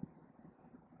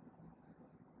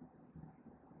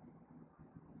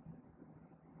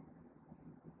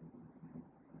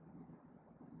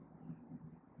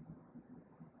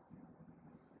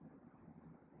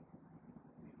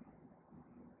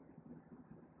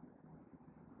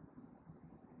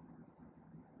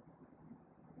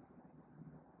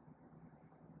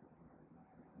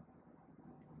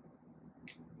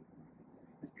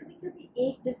 कभी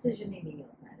एक डिसीजन ही नहीं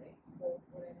होता, राइट? सो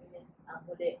फॉर एनीवेज आप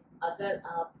बोले अगर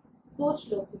आप सोच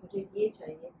लो कि मुझे ये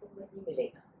चाहिए तो वही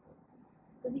मिलेगा,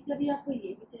 कभी कभी आपको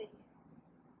ये भी चाहिए,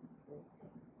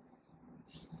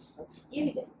 ये भी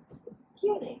चाहिए,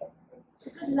 क्यों नहीं?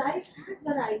 Because life has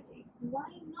varieties. Why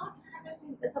not have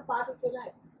it as a part of your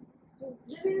life? To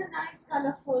living a nice,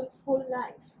 colorful, full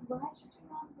life. Why should you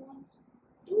not want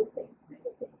two things, three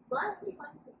things? Why only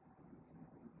one thing?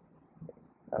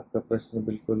 आपका प्रश्न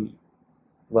बिल्कुल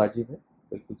वाजिब है,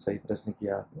 बिल्कुल सही प्रश्न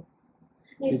किया आपने।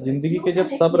 नहीं, जिंदगी क्यों के जब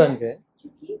मैंने सब किया? रंग हैं,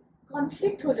 क्योंकि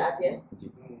कॉन्फ्लिक्ट हो जाते हैं,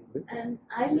 जी, and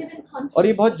I live in conflict. और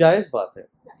ये बहुत जायज़ बात है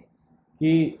Right.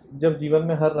 कि जब जीवन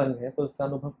में हर रंग है तो इसका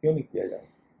अनुभव क्यों नहीं किया जाए।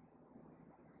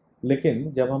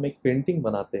 लेकिन जब हम एक पेंटिंग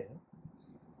बनाते हैं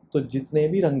तो जितने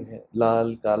भी रंग हैं,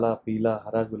 लाल, काला, पीला,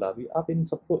 हरा, गुलाबी, आप इन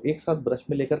सबको एक साथ ब्रश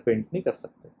में लेकर पेंट नहीं कर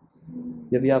सकते।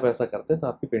 यदि आप ऐसा करते हैं तो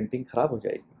आपकी पेंटिंग खराब हो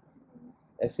जाएगी।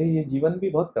 ऐसे ही ये जीवन भी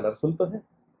बहुत कलरफुल तो है,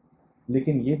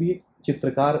 लेकिन ये भी एक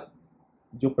चित्रकार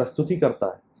जो प्रस्तुति करता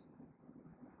है,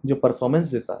 जो परफॉर्मेंस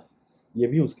देता है, ये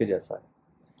भी उसके जैसा है।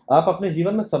 आप अपने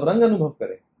जीवन में सब रंग अनुभव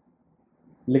करें,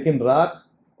 लेकिन रात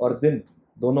और दिन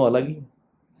दोनों अलग ही हैं।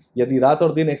 यदि रात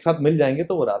और दिन एक साथ मिल जाएंगे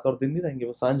तो वो रात और दिन नहीं रहेंगे,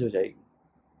 वो सांझ हो जाएगी।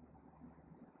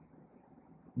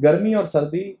 गर्मी और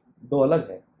सर्दी दो अलग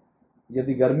हैं।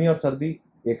 यदि गर्मी और सर्दी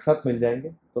एक साथ मिल जाएंगे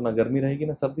तो ना गर्मी रहेगी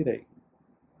ना सर्दी रहेगी।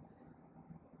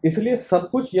 इसलिए सब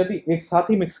कुछ यदि एक साथ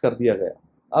ही मिक्स कर दिया गया,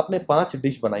 आपने 5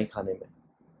 डिश बनाई खाने में,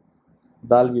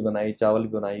 दाल भी बनाई, चावल भी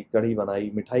बनाई, कढ़ी बनाई,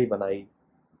 मिठाई बनाई,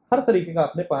 हर तरीके का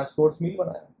आपने 5 कोर्स मील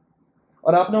बनाया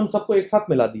और आपने उन सबको एक साथ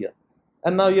मिला दिया,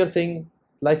 and now you are saying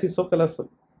life is so colourful.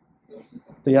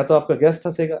 तो या तो आपका गेस्ट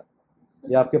हंसेगा,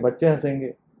 या आपके बच्चे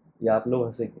हंसेंगे, या आप लोग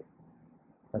हंसेंगे।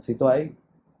 हंसी तो आएगी,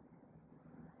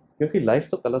 क्योंकि लाइफ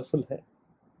तो कलरफुल है।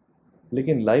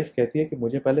 लेकिन लाइफ कहती है कि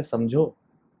मुझे पहले समझो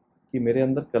कि मेरे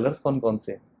अंदर कलर्स कौन कौन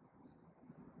से हैं।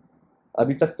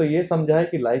 अभी तक तो ये समझा है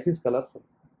कि लाइफ इज कलरफुल,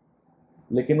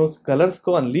 लेकिन उस कलर्स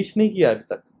को अनलीश नहीं किया अभी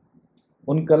तक,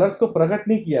 उन कलर्स को प्रकट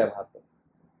नहीं किया है बाहर तक।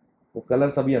 वो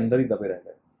कलर्स अभी अंदर ही दबे रह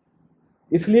गए।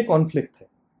 इसलिए कॉन्फ्लिक्ट है।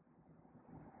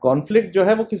 कॉन्फ्लिक्ट जो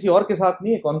है वो किसी और के साथ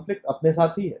नहीं है, कॉन्फ्लिक्ट अपने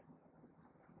साथ ही है।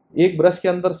 एक ब्रश के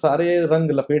अंदर सारे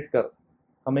रंग लपेट कर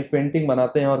हम एक पेंटिंग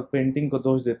बनाते हैं और पेंटिंग को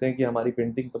दोष देते हैं कि हमारी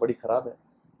पेंटिंग तो बड़ी खराब है,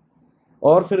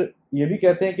 और फिर ये भी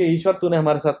कहते हैं कि ईश्वर तूने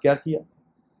हमारे साथ क्या किया।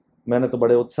 मैंने तो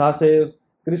बड़े उत्साह से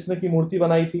कृष्ण की मूर्ति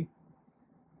बनाई थी,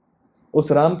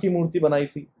 उस राम की मूर्ति बनाई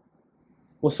थी,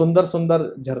 वो सुंदर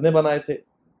सुंदर झरने बनाए थे,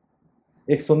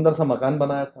 एक सुंदर सा मकान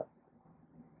बनाया था,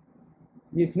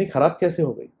 ये इतनी खराब कैसे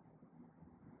हो गई।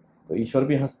 तो ईश्वर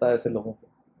भी हंसता है ऐसे लोगों को।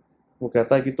 वो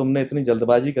कहता है कि तुमने इतनी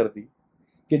जल्दबाजी कर दी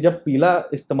कि जब पीला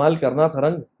इस्तेमाल करना था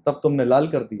रंग तब तुमने लाल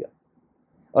कर दिया,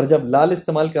 और जब लाल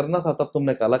इस्तेमाल करना था तब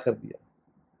तुमने काला कर दिया।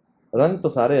 रंग तो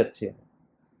सारे अच्छे हैं,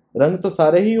 रंग तो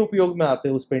सारे ही उपयोग में आते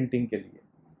हैं उस पेंटिंग के लिए,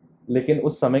 लेकिन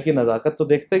उस समय की नज़ाकत तो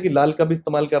देखते हैं कि लाल कब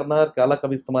इस्तेमाल करना है और काला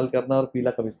कब इस्तेमाल करना है और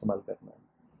पीला कब इस्तेमाल करना है।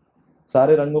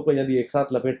 सारे रंगों को यदि एक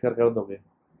साथ लपेट कर दोगे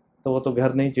तो वो तो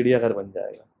घर नहीं चिड़ियाघर बन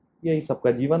जाएगा। यही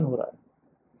सबका जीवन हो रहा है।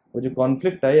 वो जो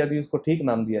कॉन्फ्लिक्ट है, यदि उसको ठीक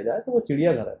नाम दिया जाए तो वो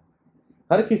चिड़ियाघर है।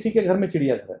 हर किसी के घर में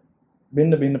चिड़ियाघर है,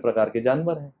 भिन्न भिन्न प्रकार के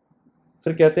जानवर हैं।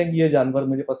 फिर कहते हैं कि ये जानवर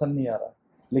मुझे पसंद नहीं आ रहा,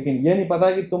 लेकिन ये नहीं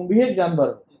पता कि तुम भी एक जानवर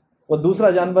हो, वो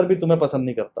दूसरा जानवर भी तुम्हें पसंद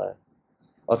नहीं करता है,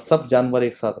 और सब जानवर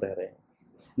एक साथ रह रहे हैं।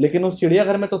 लेकिन उस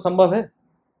चिड़ियाघर में तो संभव है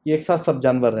कि एक साथ सब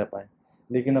जानवर रह पाए,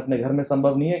 लेकिन अपने घर में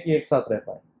संभव नहीं है कि एक साथ रह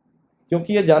पाए,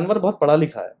 क्योंकि ये जानवर बहुत पढ़ा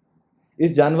लिखा है।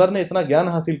 इस जानवर ने इतना ज्ञान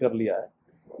हासिल कर लिया है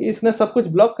कि इसने सब कुछ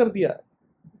ब्लॉक कर दिया है,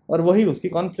 और वही उसकी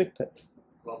कॉन्फ्लिक्ट है।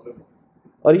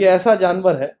 और ये ऐसा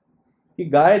जानवर है कि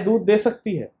गाय दूध दे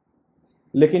सकती है,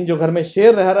 लेकिन जो घर में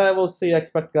शेर रह रहा है वो उससे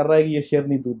एक्सपेक्ट कर रहा है कि ये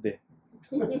शेरनी दूध दे,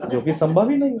 जो कि संभव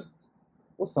ही नहीं है।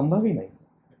 वो संभव ही नहीं है।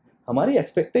 हमारी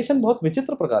एक्सपेक्टेशन बहुत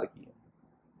विचित्र प्रकार की है।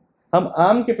 हम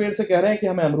आम के पेड़ से कह रहे हैं कि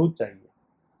हमें अमरूद चाहिए,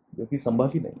 जो कि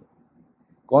संभव ही नहीं है।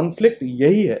 कॉन्फ्लिक्ट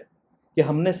यही है कि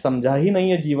हमने समझा ही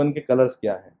नहीं है जीवन के कलर्स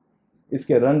क्या है,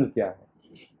 इसके रंग क्या है।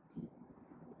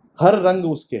 हर रंग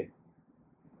उसके,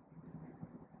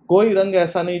 कोई रंग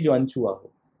ऐसा नहीं जो अनछुआ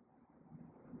हो,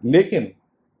 लेकिन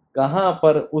कहां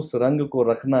पर उस रंग को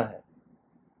रखना है,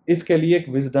 इसके लिए एक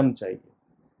विजडम चाहिए,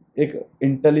 एक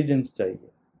इंटेलिजेंस चाहिए।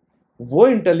 वो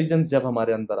इंटेलिजेंस जब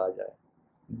हमारे अंदर आ जाए,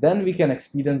 then we can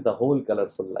experience the whole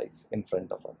colorful life in front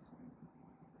of us.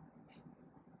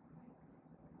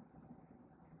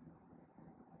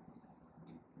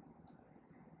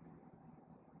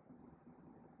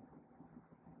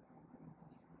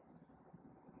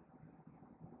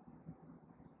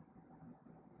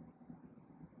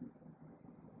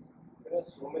 There are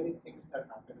so many things that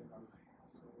happen in our life.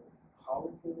 So how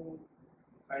to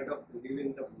kind of live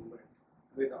in the moment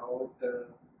without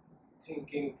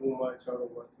thinking too much or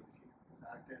overthinking.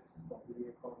 That is probably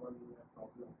a common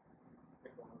problem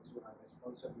because you have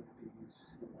responsibilities,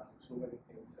 you have so many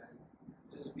things, and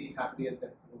just be happy at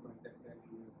that moment and then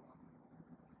you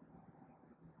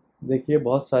देखिए,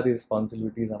 बहुत सारी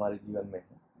responsibilities हमारे जीवन में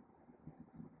हैं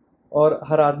और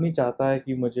हर आदमी चाहता है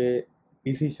कि मुझे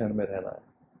इसी क्षण में रहना है,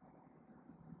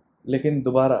 लेकिन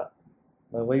दोबारा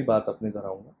मैं वही बात अपनी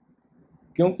दोहराऊंगा,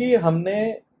 क्योंकि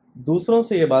हमने दूसरों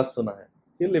से ये बात सुना है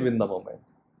कि लिव इन द मोमेंट।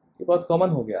 ये बहुत कॉमन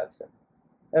हो गया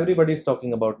आजकल। Everybody is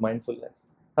talking about mindfulness,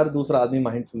 हर दूसरा आदमी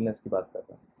माइंडफुलनेस की बात कर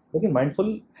रहा है, लेकिन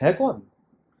माइंडफुल है कौन?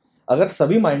 अगर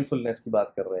सभी माइंडफुलनेस की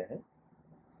बात कर रहे हैं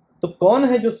तो कौन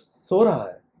है जो सो रहा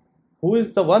है? Who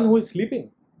is the one who is sleeping?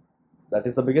 That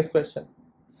is the biggest question.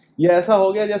 ये ऐसा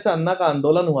हो गया जैसे अन्ना का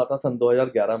आंदोलन हुआ था सन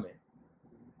 2011 में,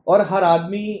 और हर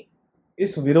आदमी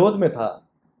इस विरोध में था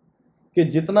कि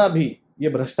जितना भी ये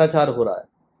भ्रष्टाचार हो रहा है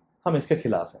हम इसके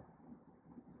खिलाफ हैं,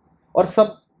 और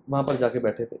सब वहां पर जाके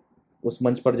बैठे थे उस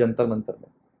मंच पर, जंतर मंतर में।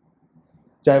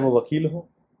 चाहे वो वकील हो,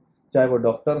 चाहे वो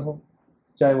डॉक्टर हो,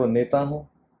 चाहे वो नेता हो,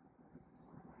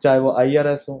 चाहे वो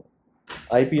IRS हो,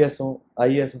 IPS हो,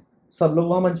 IAS हो, सब लोग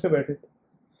वहां मंच पे बैठे थे।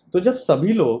 तो जब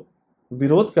सभी लोग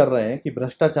विरोध कर रहे हैं कि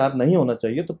भ्रष्टाचार नहीं होना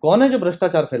चाहिए, तो कौन है जो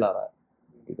भ्रष्टाचार फैला रहा है?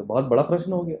 ये तो बहुत बड़ा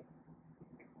प्रश्न हो गया।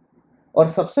 और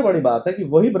सबसे बड़ी बात है कि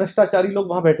वही भ्रष्टाचारी लोग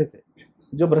वहां बैठे थे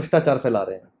जो भ्रष्टाचार फैला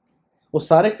रहे हैं। वो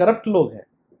सारे करप्ट लोग हैं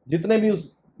जितने भी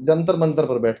उस जंतर मंतर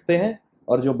पर बैठते हैं,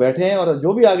 और जो बैठे हैं और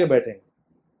जो भी आगे बैठे हैं।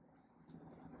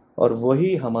 और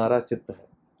वही हमारा चित्त है,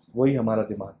 वही हमारा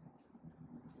दिमाग है।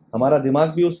 हमारा दिमाग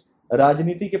भी उस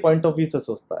राजनीति के पॉइंट ऑफ व्यू से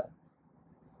सोचता है।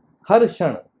 हर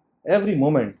क्षण, एवरी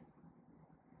मोमेंट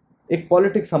एक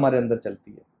पॉलिटिक्स हमारे अंदर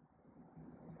चलती है।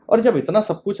 और जब इतना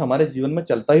सब कुछ हमारे जीवन में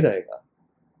चलता ही रहेगा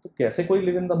तो कैसे कोई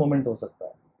लिव इन द मोमेंट हो सकता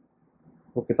है?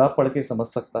 वो किताब पढ़ के समझ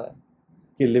सकता है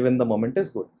कि live in the moment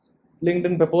is good,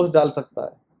 LinkedIn पे पोस्ट डाल सकता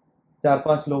है,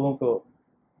 4-5 लोगों को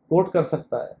कोट कर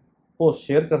सकता है, पोस्ट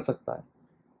शेयर कर सकता है,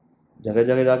 जगह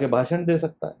जगह जाके भाषण दे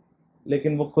सकता है,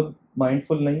 लेकिन वो खुद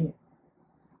माइंडफुल नहीं है।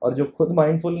 और जो खुद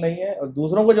माइंडफुल नहीं है और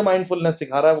दूसरों को जो माइंडफुलनेस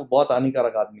सिखा रहा है, वो बहुत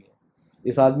हानिकारक आदमी है।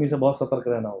 इस आदमी से बहुत सतर्क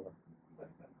रहना होगा,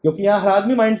 क्योंकि यहाँ हर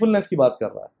आदमी माइंडफुलनेस की बात कर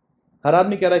रहा है, हर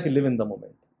आदमी कह रहा है कि लिव इन द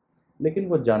मोमेंट, लेकिन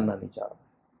वो जानना नहीं चाह रहा।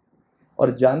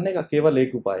 और जानने का केवल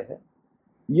एक उपाय है,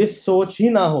 ये सोच ही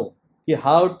ना हो कि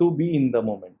how to be in the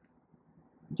moment.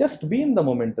 Just be in the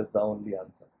moment is the only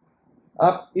answer.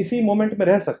 आप इसी मोमेंट में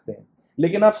रह सकते हैं,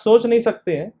 लेकिन आप सोच नहीं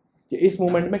सकते हैं कि इस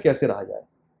मोमेंट में कैसे रहा जाए।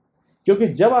 क्योंकि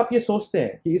जब आप ये सोचते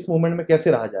हैं कि इस मोमेंट में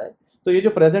कैसे रहा जाए, तो ये जो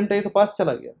प्रेजेंट है ये तो पास्ट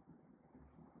चला गया।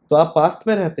 तो आप पास्ट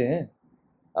में रहते हैं,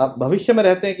 आप भविष्य में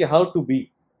रहते हैं कि हाउ टू बी।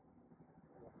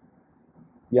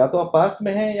 या तो आप पास्ट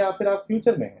में हैं या फिर आप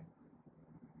फ्यूचर में हैं।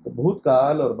 तो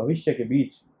भूतकाल और भविष्य के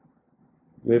बीच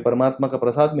जो ये परमात्मा का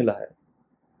प्रसाद मिला है,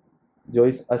 जो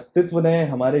इस अस्तित्व ने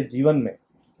हमारे जीवन में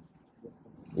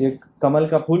एक कमल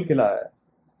का फूल खिलाया है,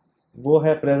 वो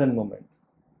है प्रेजेंट मोमेंट।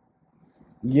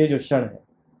 ये जो क्षण है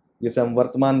जिसे हम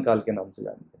वर्तमान काल के नाम से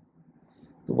जानते हैं।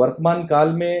 तो वर्तमान काल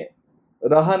में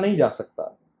रहा नहीं जा सकता,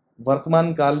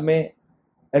 वर्तमान काल में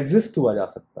एग्जिस्ट हुआ जा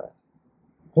सकता है।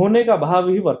 होने का भाव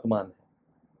ही वर्तमान है,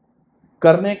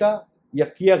 करने का या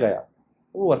किया गया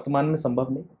वो वर्तमान में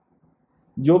संभव नहीं है।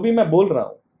 जो भी मैं बोल रहा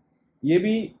हूँ, ये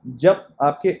भी जब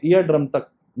आपके ईयर ड्रम तक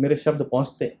मेरे शब्द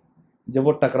पहुँचते हैं, जब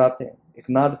वो टकराते हैं, एक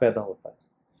नाद पैदा होता है।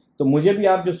 तो मुझे भी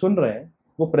आप जो सुन रहे हैं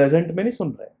वो प्रेजेंट में नहीं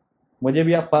सुन रहे हैं, मुझे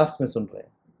भी आप पास्ट में सुन रहे हैं।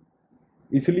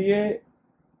 इसलिए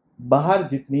बाहर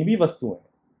जितनी भी वस्तुएं,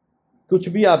 कुछ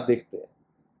भी आप देखते हैं,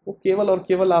 वो केवल और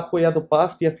केवल आपको या तो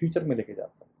पास्ट या फ्यूचर में लेके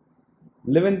जाता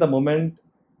है। Live in the moment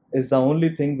is the only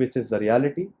thing which is the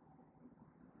reality,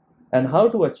 and how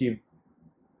to achieve?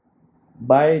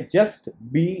 By just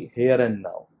be here and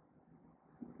now.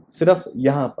 सिर्फ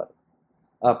यहाँ पर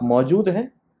आप मौजूद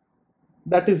हैं,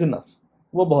 that is enough,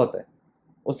 वो बहुत है,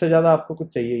 उससे ज़्यादा आपको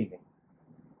कुछ चाहिए ही नहीं।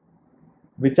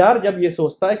 विचार जब ये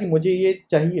सोचता है कि मुझे ये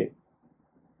चाहिए,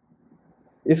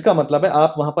 इसका मतलब है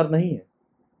आप वहाँ पर नहीं हैं।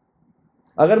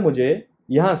 अगर मुझे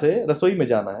यहाँ से रसोई में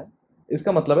जाना है,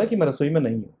 इसका मतलब है कि मैं रसोई में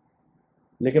नहीं हूँ।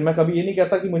 लेकिन मैं कभी ये नहीं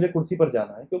कहता कि मुझे कुर्सी पर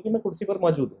जाना है, क्योंकि मैं कुर्सी पर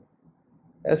मौजूद हूँ।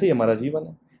 ऐसे ही हमारा जीवन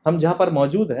है, हम जहाँ पर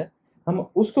मौजूद हैं हम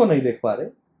उसको नहीं देख पा रहे,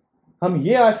 हम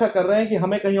ये आशा कर रहे हैं कि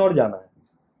हमें कहीं और जाना है।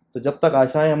 तो जब तक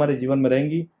आशाएं हमारे जीवन में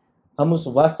रहेंगी, हम उस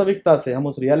वास्तविकता से, हम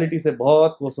उस रियलिटी से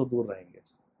बहुत कोसों दूर रहेंगे।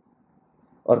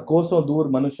 और कोसों दूर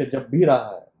मनुष्य जब भी रहा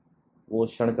है, वो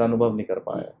क्षण का अनुभव नहीं कर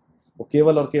पाया, वो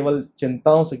केवल और केवल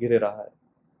चिंताओं से घिरे रहा है,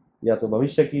 या तो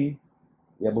भविष्य की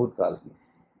या भूतकाल की।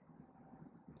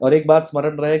 और एक बात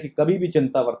स्मरण रहे कि कभी भी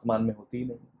चिंता वर्तमान में होती ही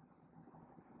नहीं।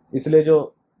 इसलिए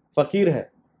जो फकीर है,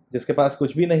 जिसके पास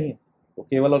कुछ भी नहीं है, वो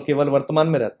केवल और केवल वर्तमान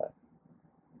में रहता है।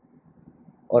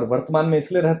 और वर्तमान में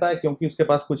इसलिए रहता है क्योंकि उसके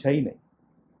पास कुछ है ही नहीं।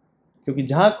 क्योंकि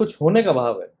जहां कुछ होने का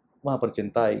भाव है वहां पर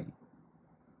चिंता आएगी।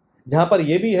 जहां पर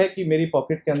यह भी है कि मेरी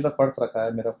पॉकेट के अंदर पर्स रखा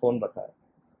है, मेरा फोन रखा है,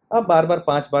 आप बार बार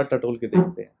 5 बार टटोल के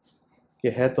देखते हैं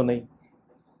कि है तो नहीं,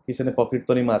 किसी ने पॉकेट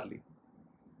तो नहीं मार ली।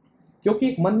 क्योंकि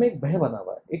एक मन में एक भय बना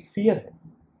हुआ है, एक फियर है,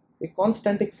 एक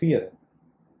कांस्टेंट एक फियर है।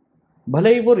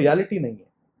 भले ही वो रियलिटी नहीं है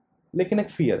लेकिन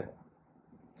एक फियर है।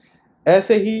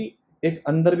 ऐसे ही एक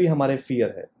अंदर भी हमारे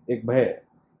फियर है, एक भय है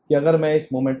कि अगर मैं इस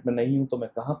मोमेंट में नहीं हूं तो मैं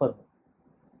कहां पर हूं।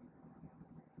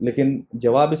 लेकिन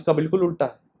जवाब इसका बिल्कुल उल्टा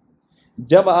है।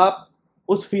 जब आप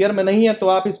उस फियर में नहीं है तो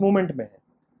आप इस मोमेंट में हैं,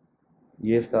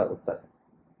 ये इसका उत्तर है।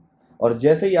 और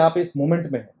जैसे ही आप इस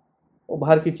मोमेंट में हैं, वो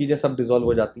बाहर की चीजें सब डिसॉल्व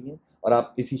हो जाती हैं और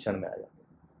आप इसी क्षण में आ जाते हैं।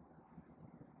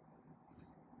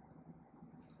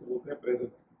 वो है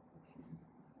प्रेजेंट,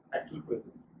 एक्चुअल प्रेजेंट।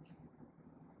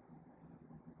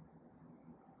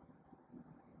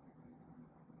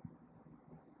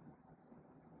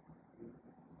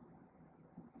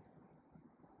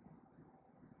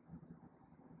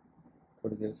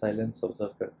 थोड़ी देर साइलेंस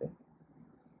ऑब्जर्व करते हैं,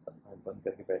 आँख बंद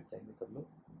करके बैठ जाएंगे सब लोग।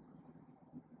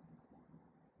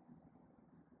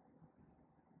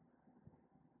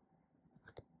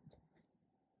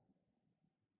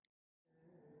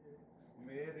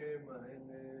 मेरे मन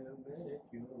में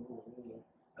क्यों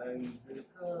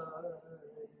अंधकार है,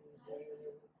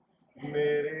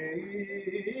 मेरे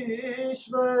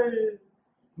ईश्वर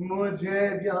मुझे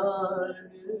ज्ञान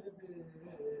दे,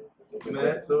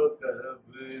 मैं तो कब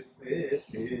से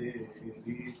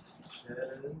तेरी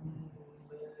शरण में हूँ।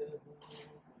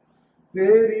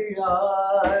 तेरी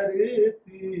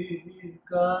आरती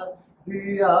का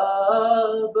दिया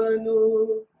बनूं,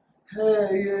 है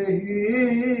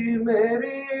यही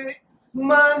मेरी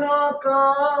मनोकामना।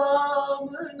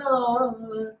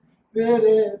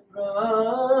 तेरे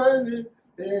प्राण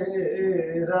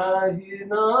तेरा ही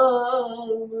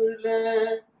नाम ले,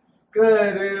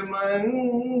 कर मन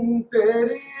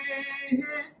तेरी ही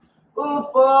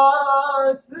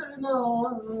उपासना,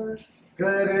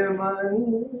 कर मन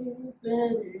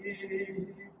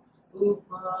तेरी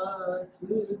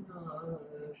उपासना।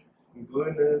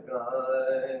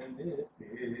 गुणगान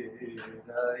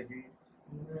तेरा ही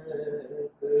मैं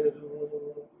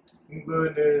करूं,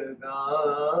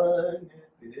 गुणगान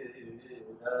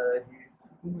तेरा ही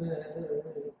मैं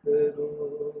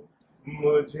करूं।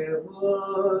 मुझे वो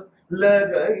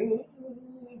लगन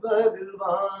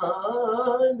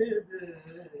भगवान दे,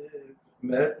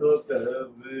 मैं तो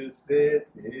कब से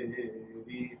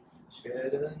तेरी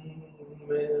शरण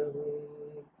में हूँ।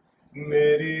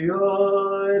 मेरी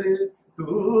ओर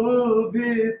तू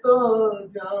भी तो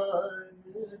ध्यान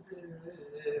दे,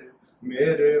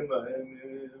 मेरे मन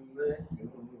में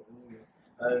क्यों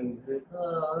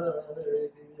अंधकार है।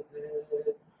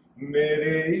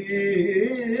 मेरे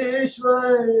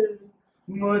ईश्वर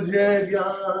मुझे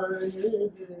ज्ञान दे,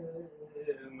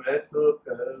 मैं तो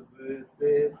कब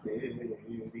से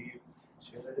तेरी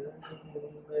शरण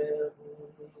में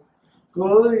हूँ।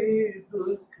 कोई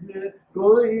दुख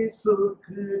कोई सुख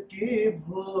की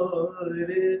भोर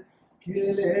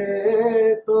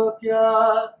खिले तो क्या,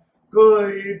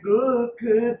 कोई दुख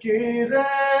की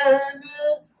रैन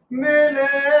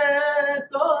मिले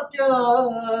तो क्या,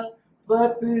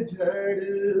 पतझड़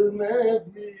में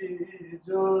भी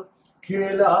जो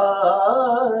खिला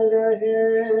रहे,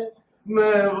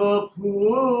 मैं वो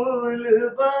फूल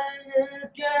बन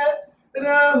के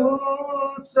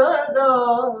रहूं सदा,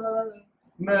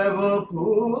 मैं वो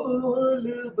फूल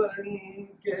बन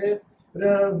के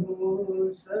रहूं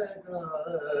सदा,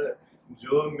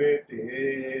 जो मिटे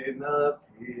ना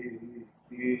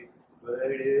फीकी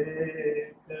पड़े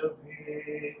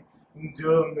कभी,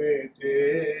 जो मिटे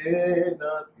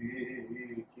ना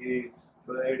फीकी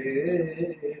पड़े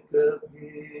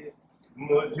कभी।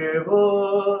 मुझे वो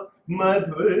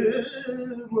मधुर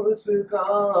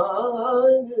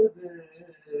मुस्कान दे,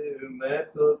 मैं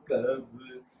तो कब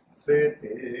से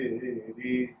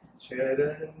तेरी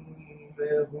शरण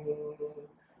में हूँ।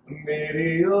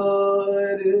 मेरी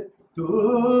ओर तू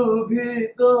भी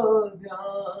तो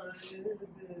ध्यान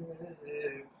दे,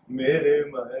 मेरे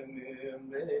मन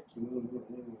में क्यों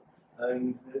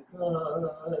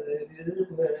अंधकार है,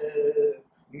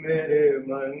 मेरे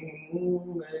मन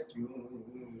में क्यों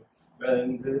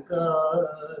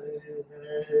अंधकार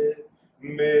है।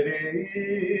 मेरे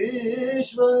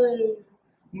ईश्वर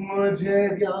मुझे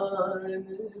ज्ञान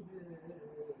दे,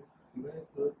 मैं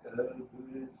तो कब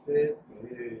से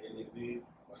तेरी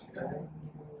शरण में।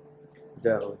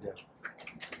 जाओ जाओ।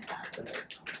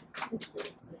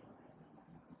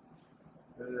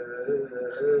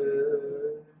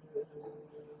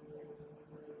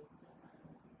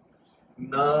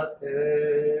 ना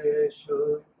ऐशो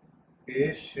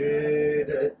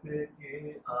इशरत की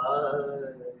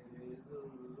आरज़ू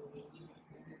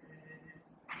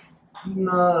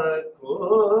ना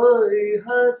कोई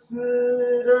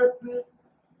हसरत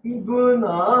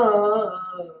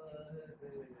गुनाह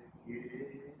की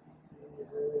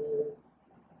है,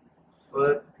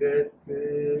 फकत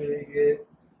ये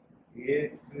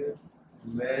एक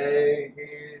मैं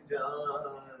ही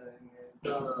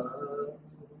जानता हूँ,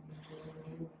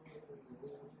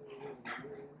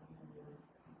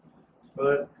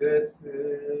 फकत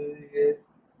ये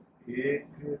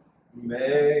एक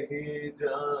मैं ही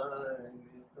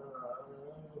जानता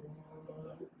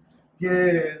हूँ कि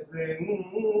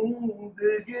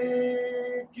जिंदगी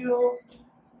क्यों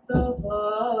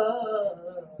तबाह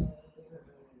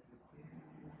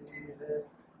है।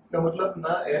 इसका मतलब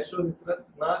ना ऐशो हिसरत,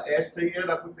 ना ऐश चाहिए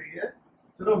ना कुछ चाहिए,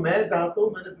 सिर्फ मैं जानता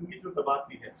हूँ मैंने जिंदगी क्यों तबाह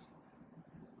की है।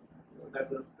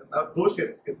 दो शेर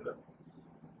इसके सिर्फ।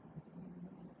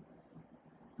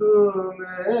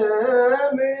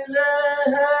 तुम्हें मिले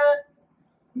हैं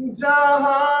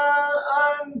जहां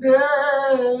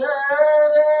अंधेरे,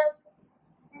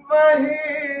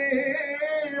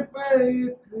 वहीं पे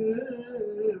एक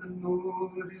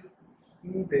नूर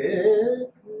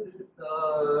देखता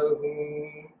हूँ।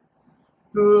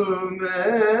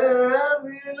 तुम्हें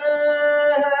मिले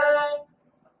हैं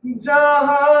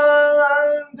जहां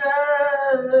अंधेरे,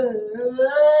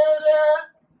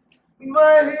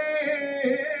 वहीं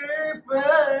पे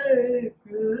एक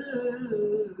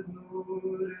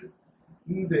नूर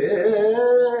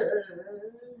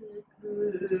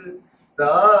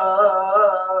देखता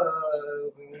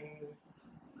हूँ।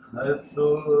 हंसो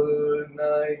न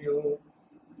यूं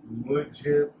मुझ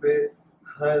पे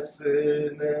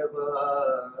हंसने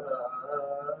वालों,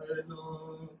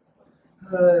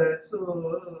 हंसो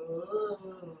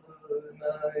न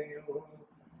यूं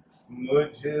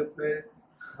मुझ पे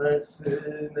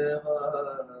हंसने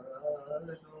वालों,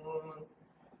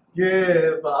 ये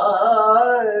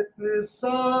बात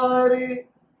सारी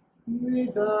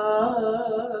निगाह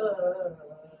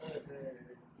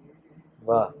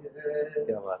वाह, की है,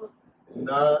 क्या बात।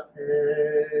 ना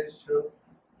ऐशो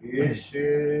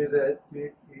इशरत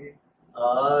की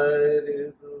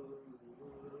आरज़ू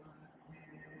की,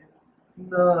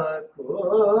 ना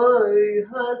कोई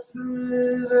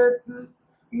हसरत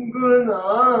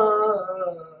गुनाह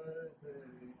की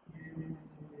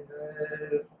है।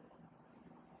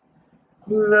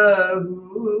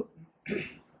 लहू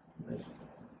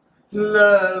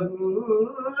लहू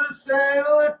से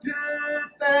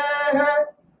उठते हैं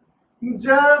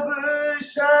जब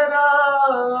शरारे,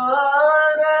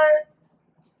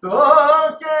 तो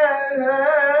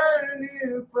कहनी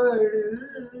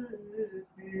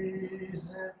पड़ती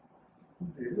है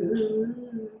दिल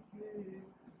की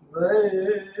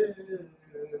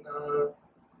वरना।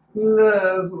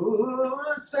 लहू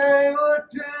से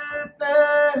उठते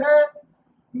हैं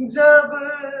जब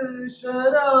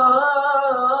शरारे,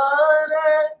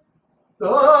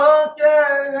 तो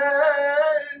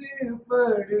कहनी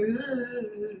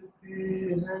पड़ती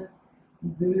है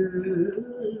दिल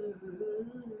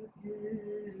की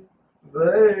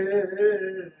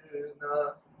वरना।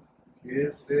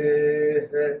 किसे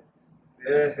है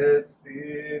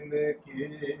तहसीन की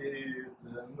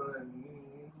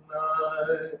तमन्ना,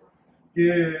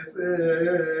 किसे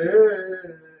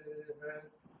है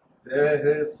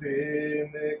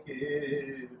तहसीन की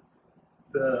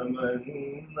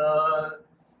तमन्ना,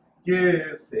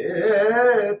 किसे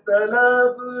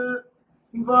तलब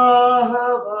वाह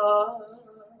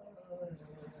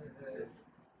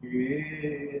की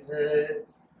है,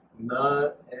 ना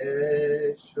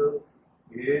ऐशो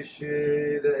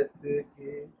इशरत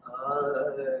की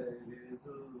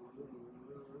आरज़ू की,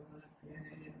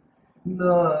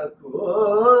 ना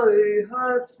कोई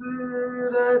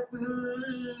हसरत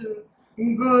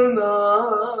गुनाह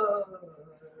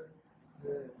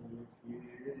की।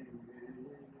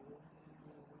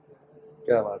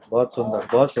 क्या बात, बहुत सुंदर,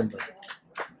 बहुत सुंदर,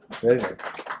 वेरी गुड।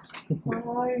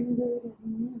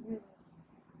 पांडुरंग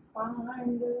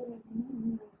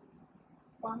पांडुरंग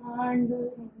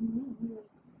पांडुरंग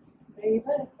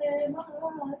दैवत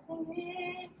मासे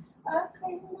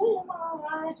अखंड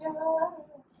माझ्या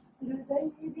हृदय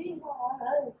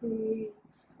विलासे,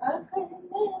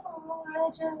 अखंड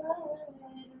माझ्या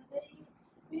हृदय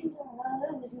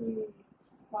विलासे।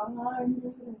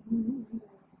 पांडुरंग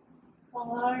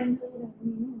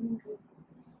पांडुरंग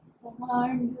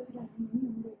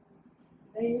पांडुरंग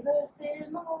दैवत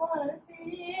मासे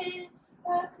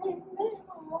अखंड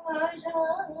माझ्या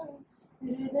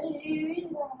हृदय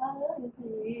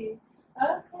विलासे,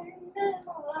 अखंड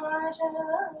माझ्या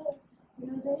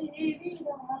हृदय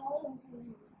विराजे।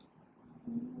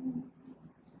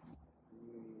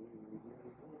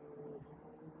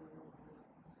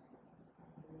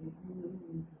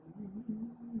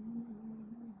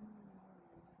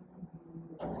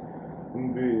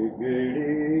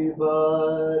 बिगड़ी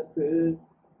बात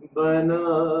बना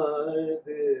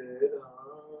दे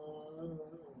राम,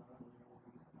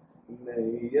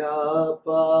 नैया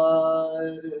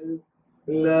पार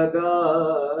लगा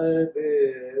दे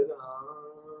राम।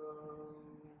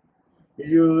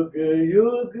 युग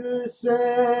युग से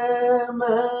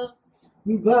मैं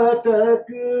भटक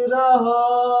रहा,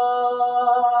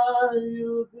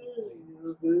 युग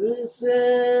युग से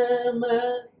मैं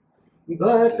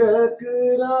भटक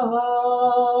रहा,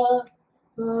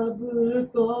 अब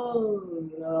तो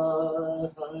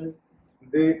राह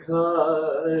दिखा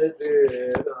दे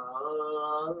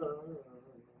राम।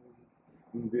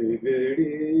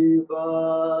 बिगड़ी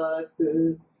बात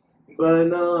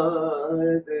बना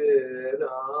दे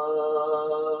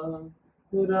राम,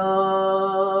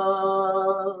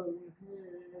 राम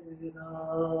है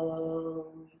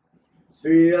राम,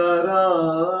 सिया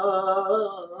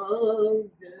राम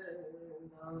जय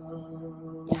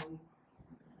राम।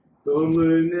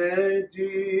 तुमने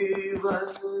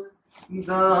जीवन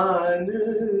दान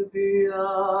दिया,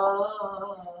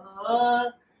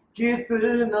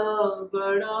 कितना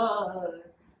बड़ा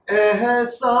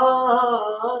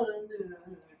एहसान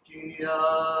किया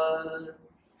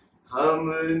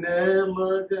हमने,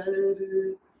 मगर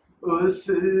उस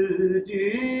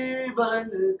जीवन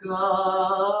का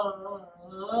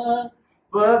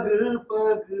पग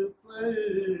पग पर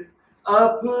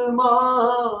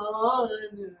अपमान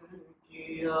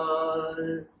किया।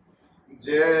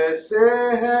 जैसे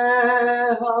है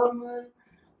हम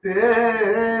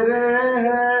तेरे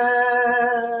हैं,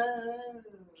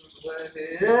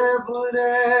 भले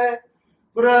बुरे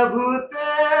प्रभु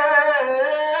तेरे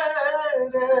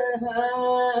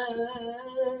हैं,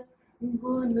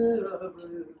 गुण अब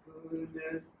गुण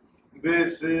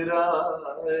बिसरा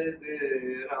दे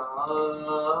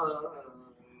राम।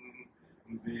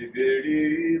 बिगड़ी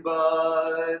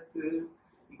बात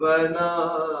बना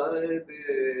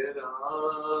दे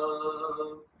राम,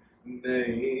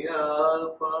 नैया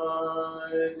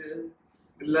पार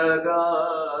लगा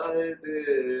दे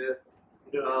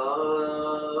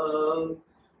राम,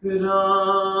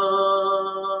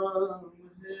 राम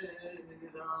है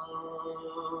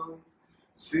राम,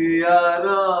 सिया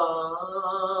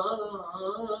राम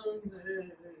है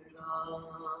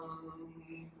राम।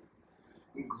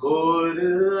 घोर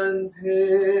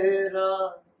अंधेरा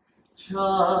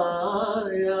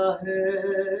छाया है,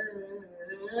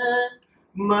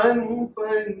 मन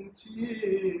पंछी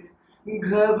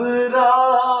घबराया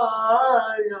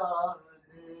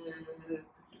है,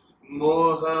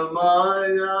 मोह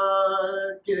माया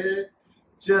के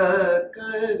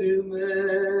चक्कर में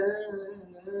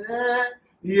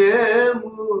ये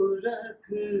मूर्ख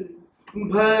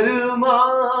भरमाया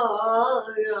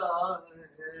है।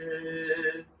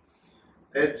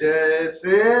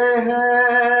 जैसे है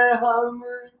हम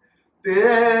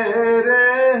तेरे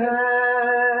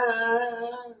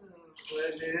हैं,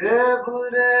 भले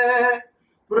बुरे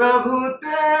प्रभु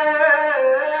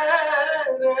तेरे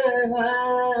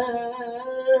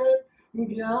हैं,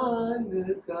 ज्ञान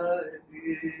का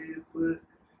दीप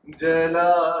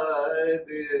जला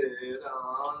दे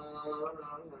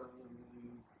राम।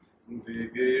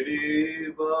 बिगड़ी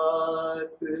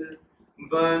बात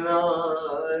बना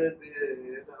दे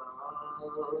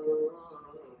राम,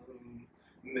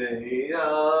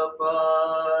 नैया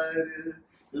पार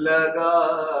लगा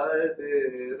दे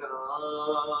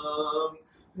राम,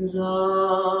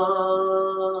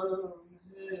 राम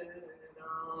है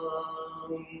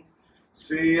राम,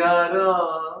 सिया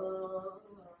राम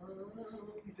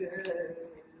जय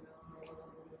राम।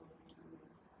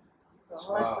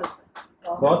 बहुत सुंदर,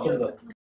 बहुत सुंदर।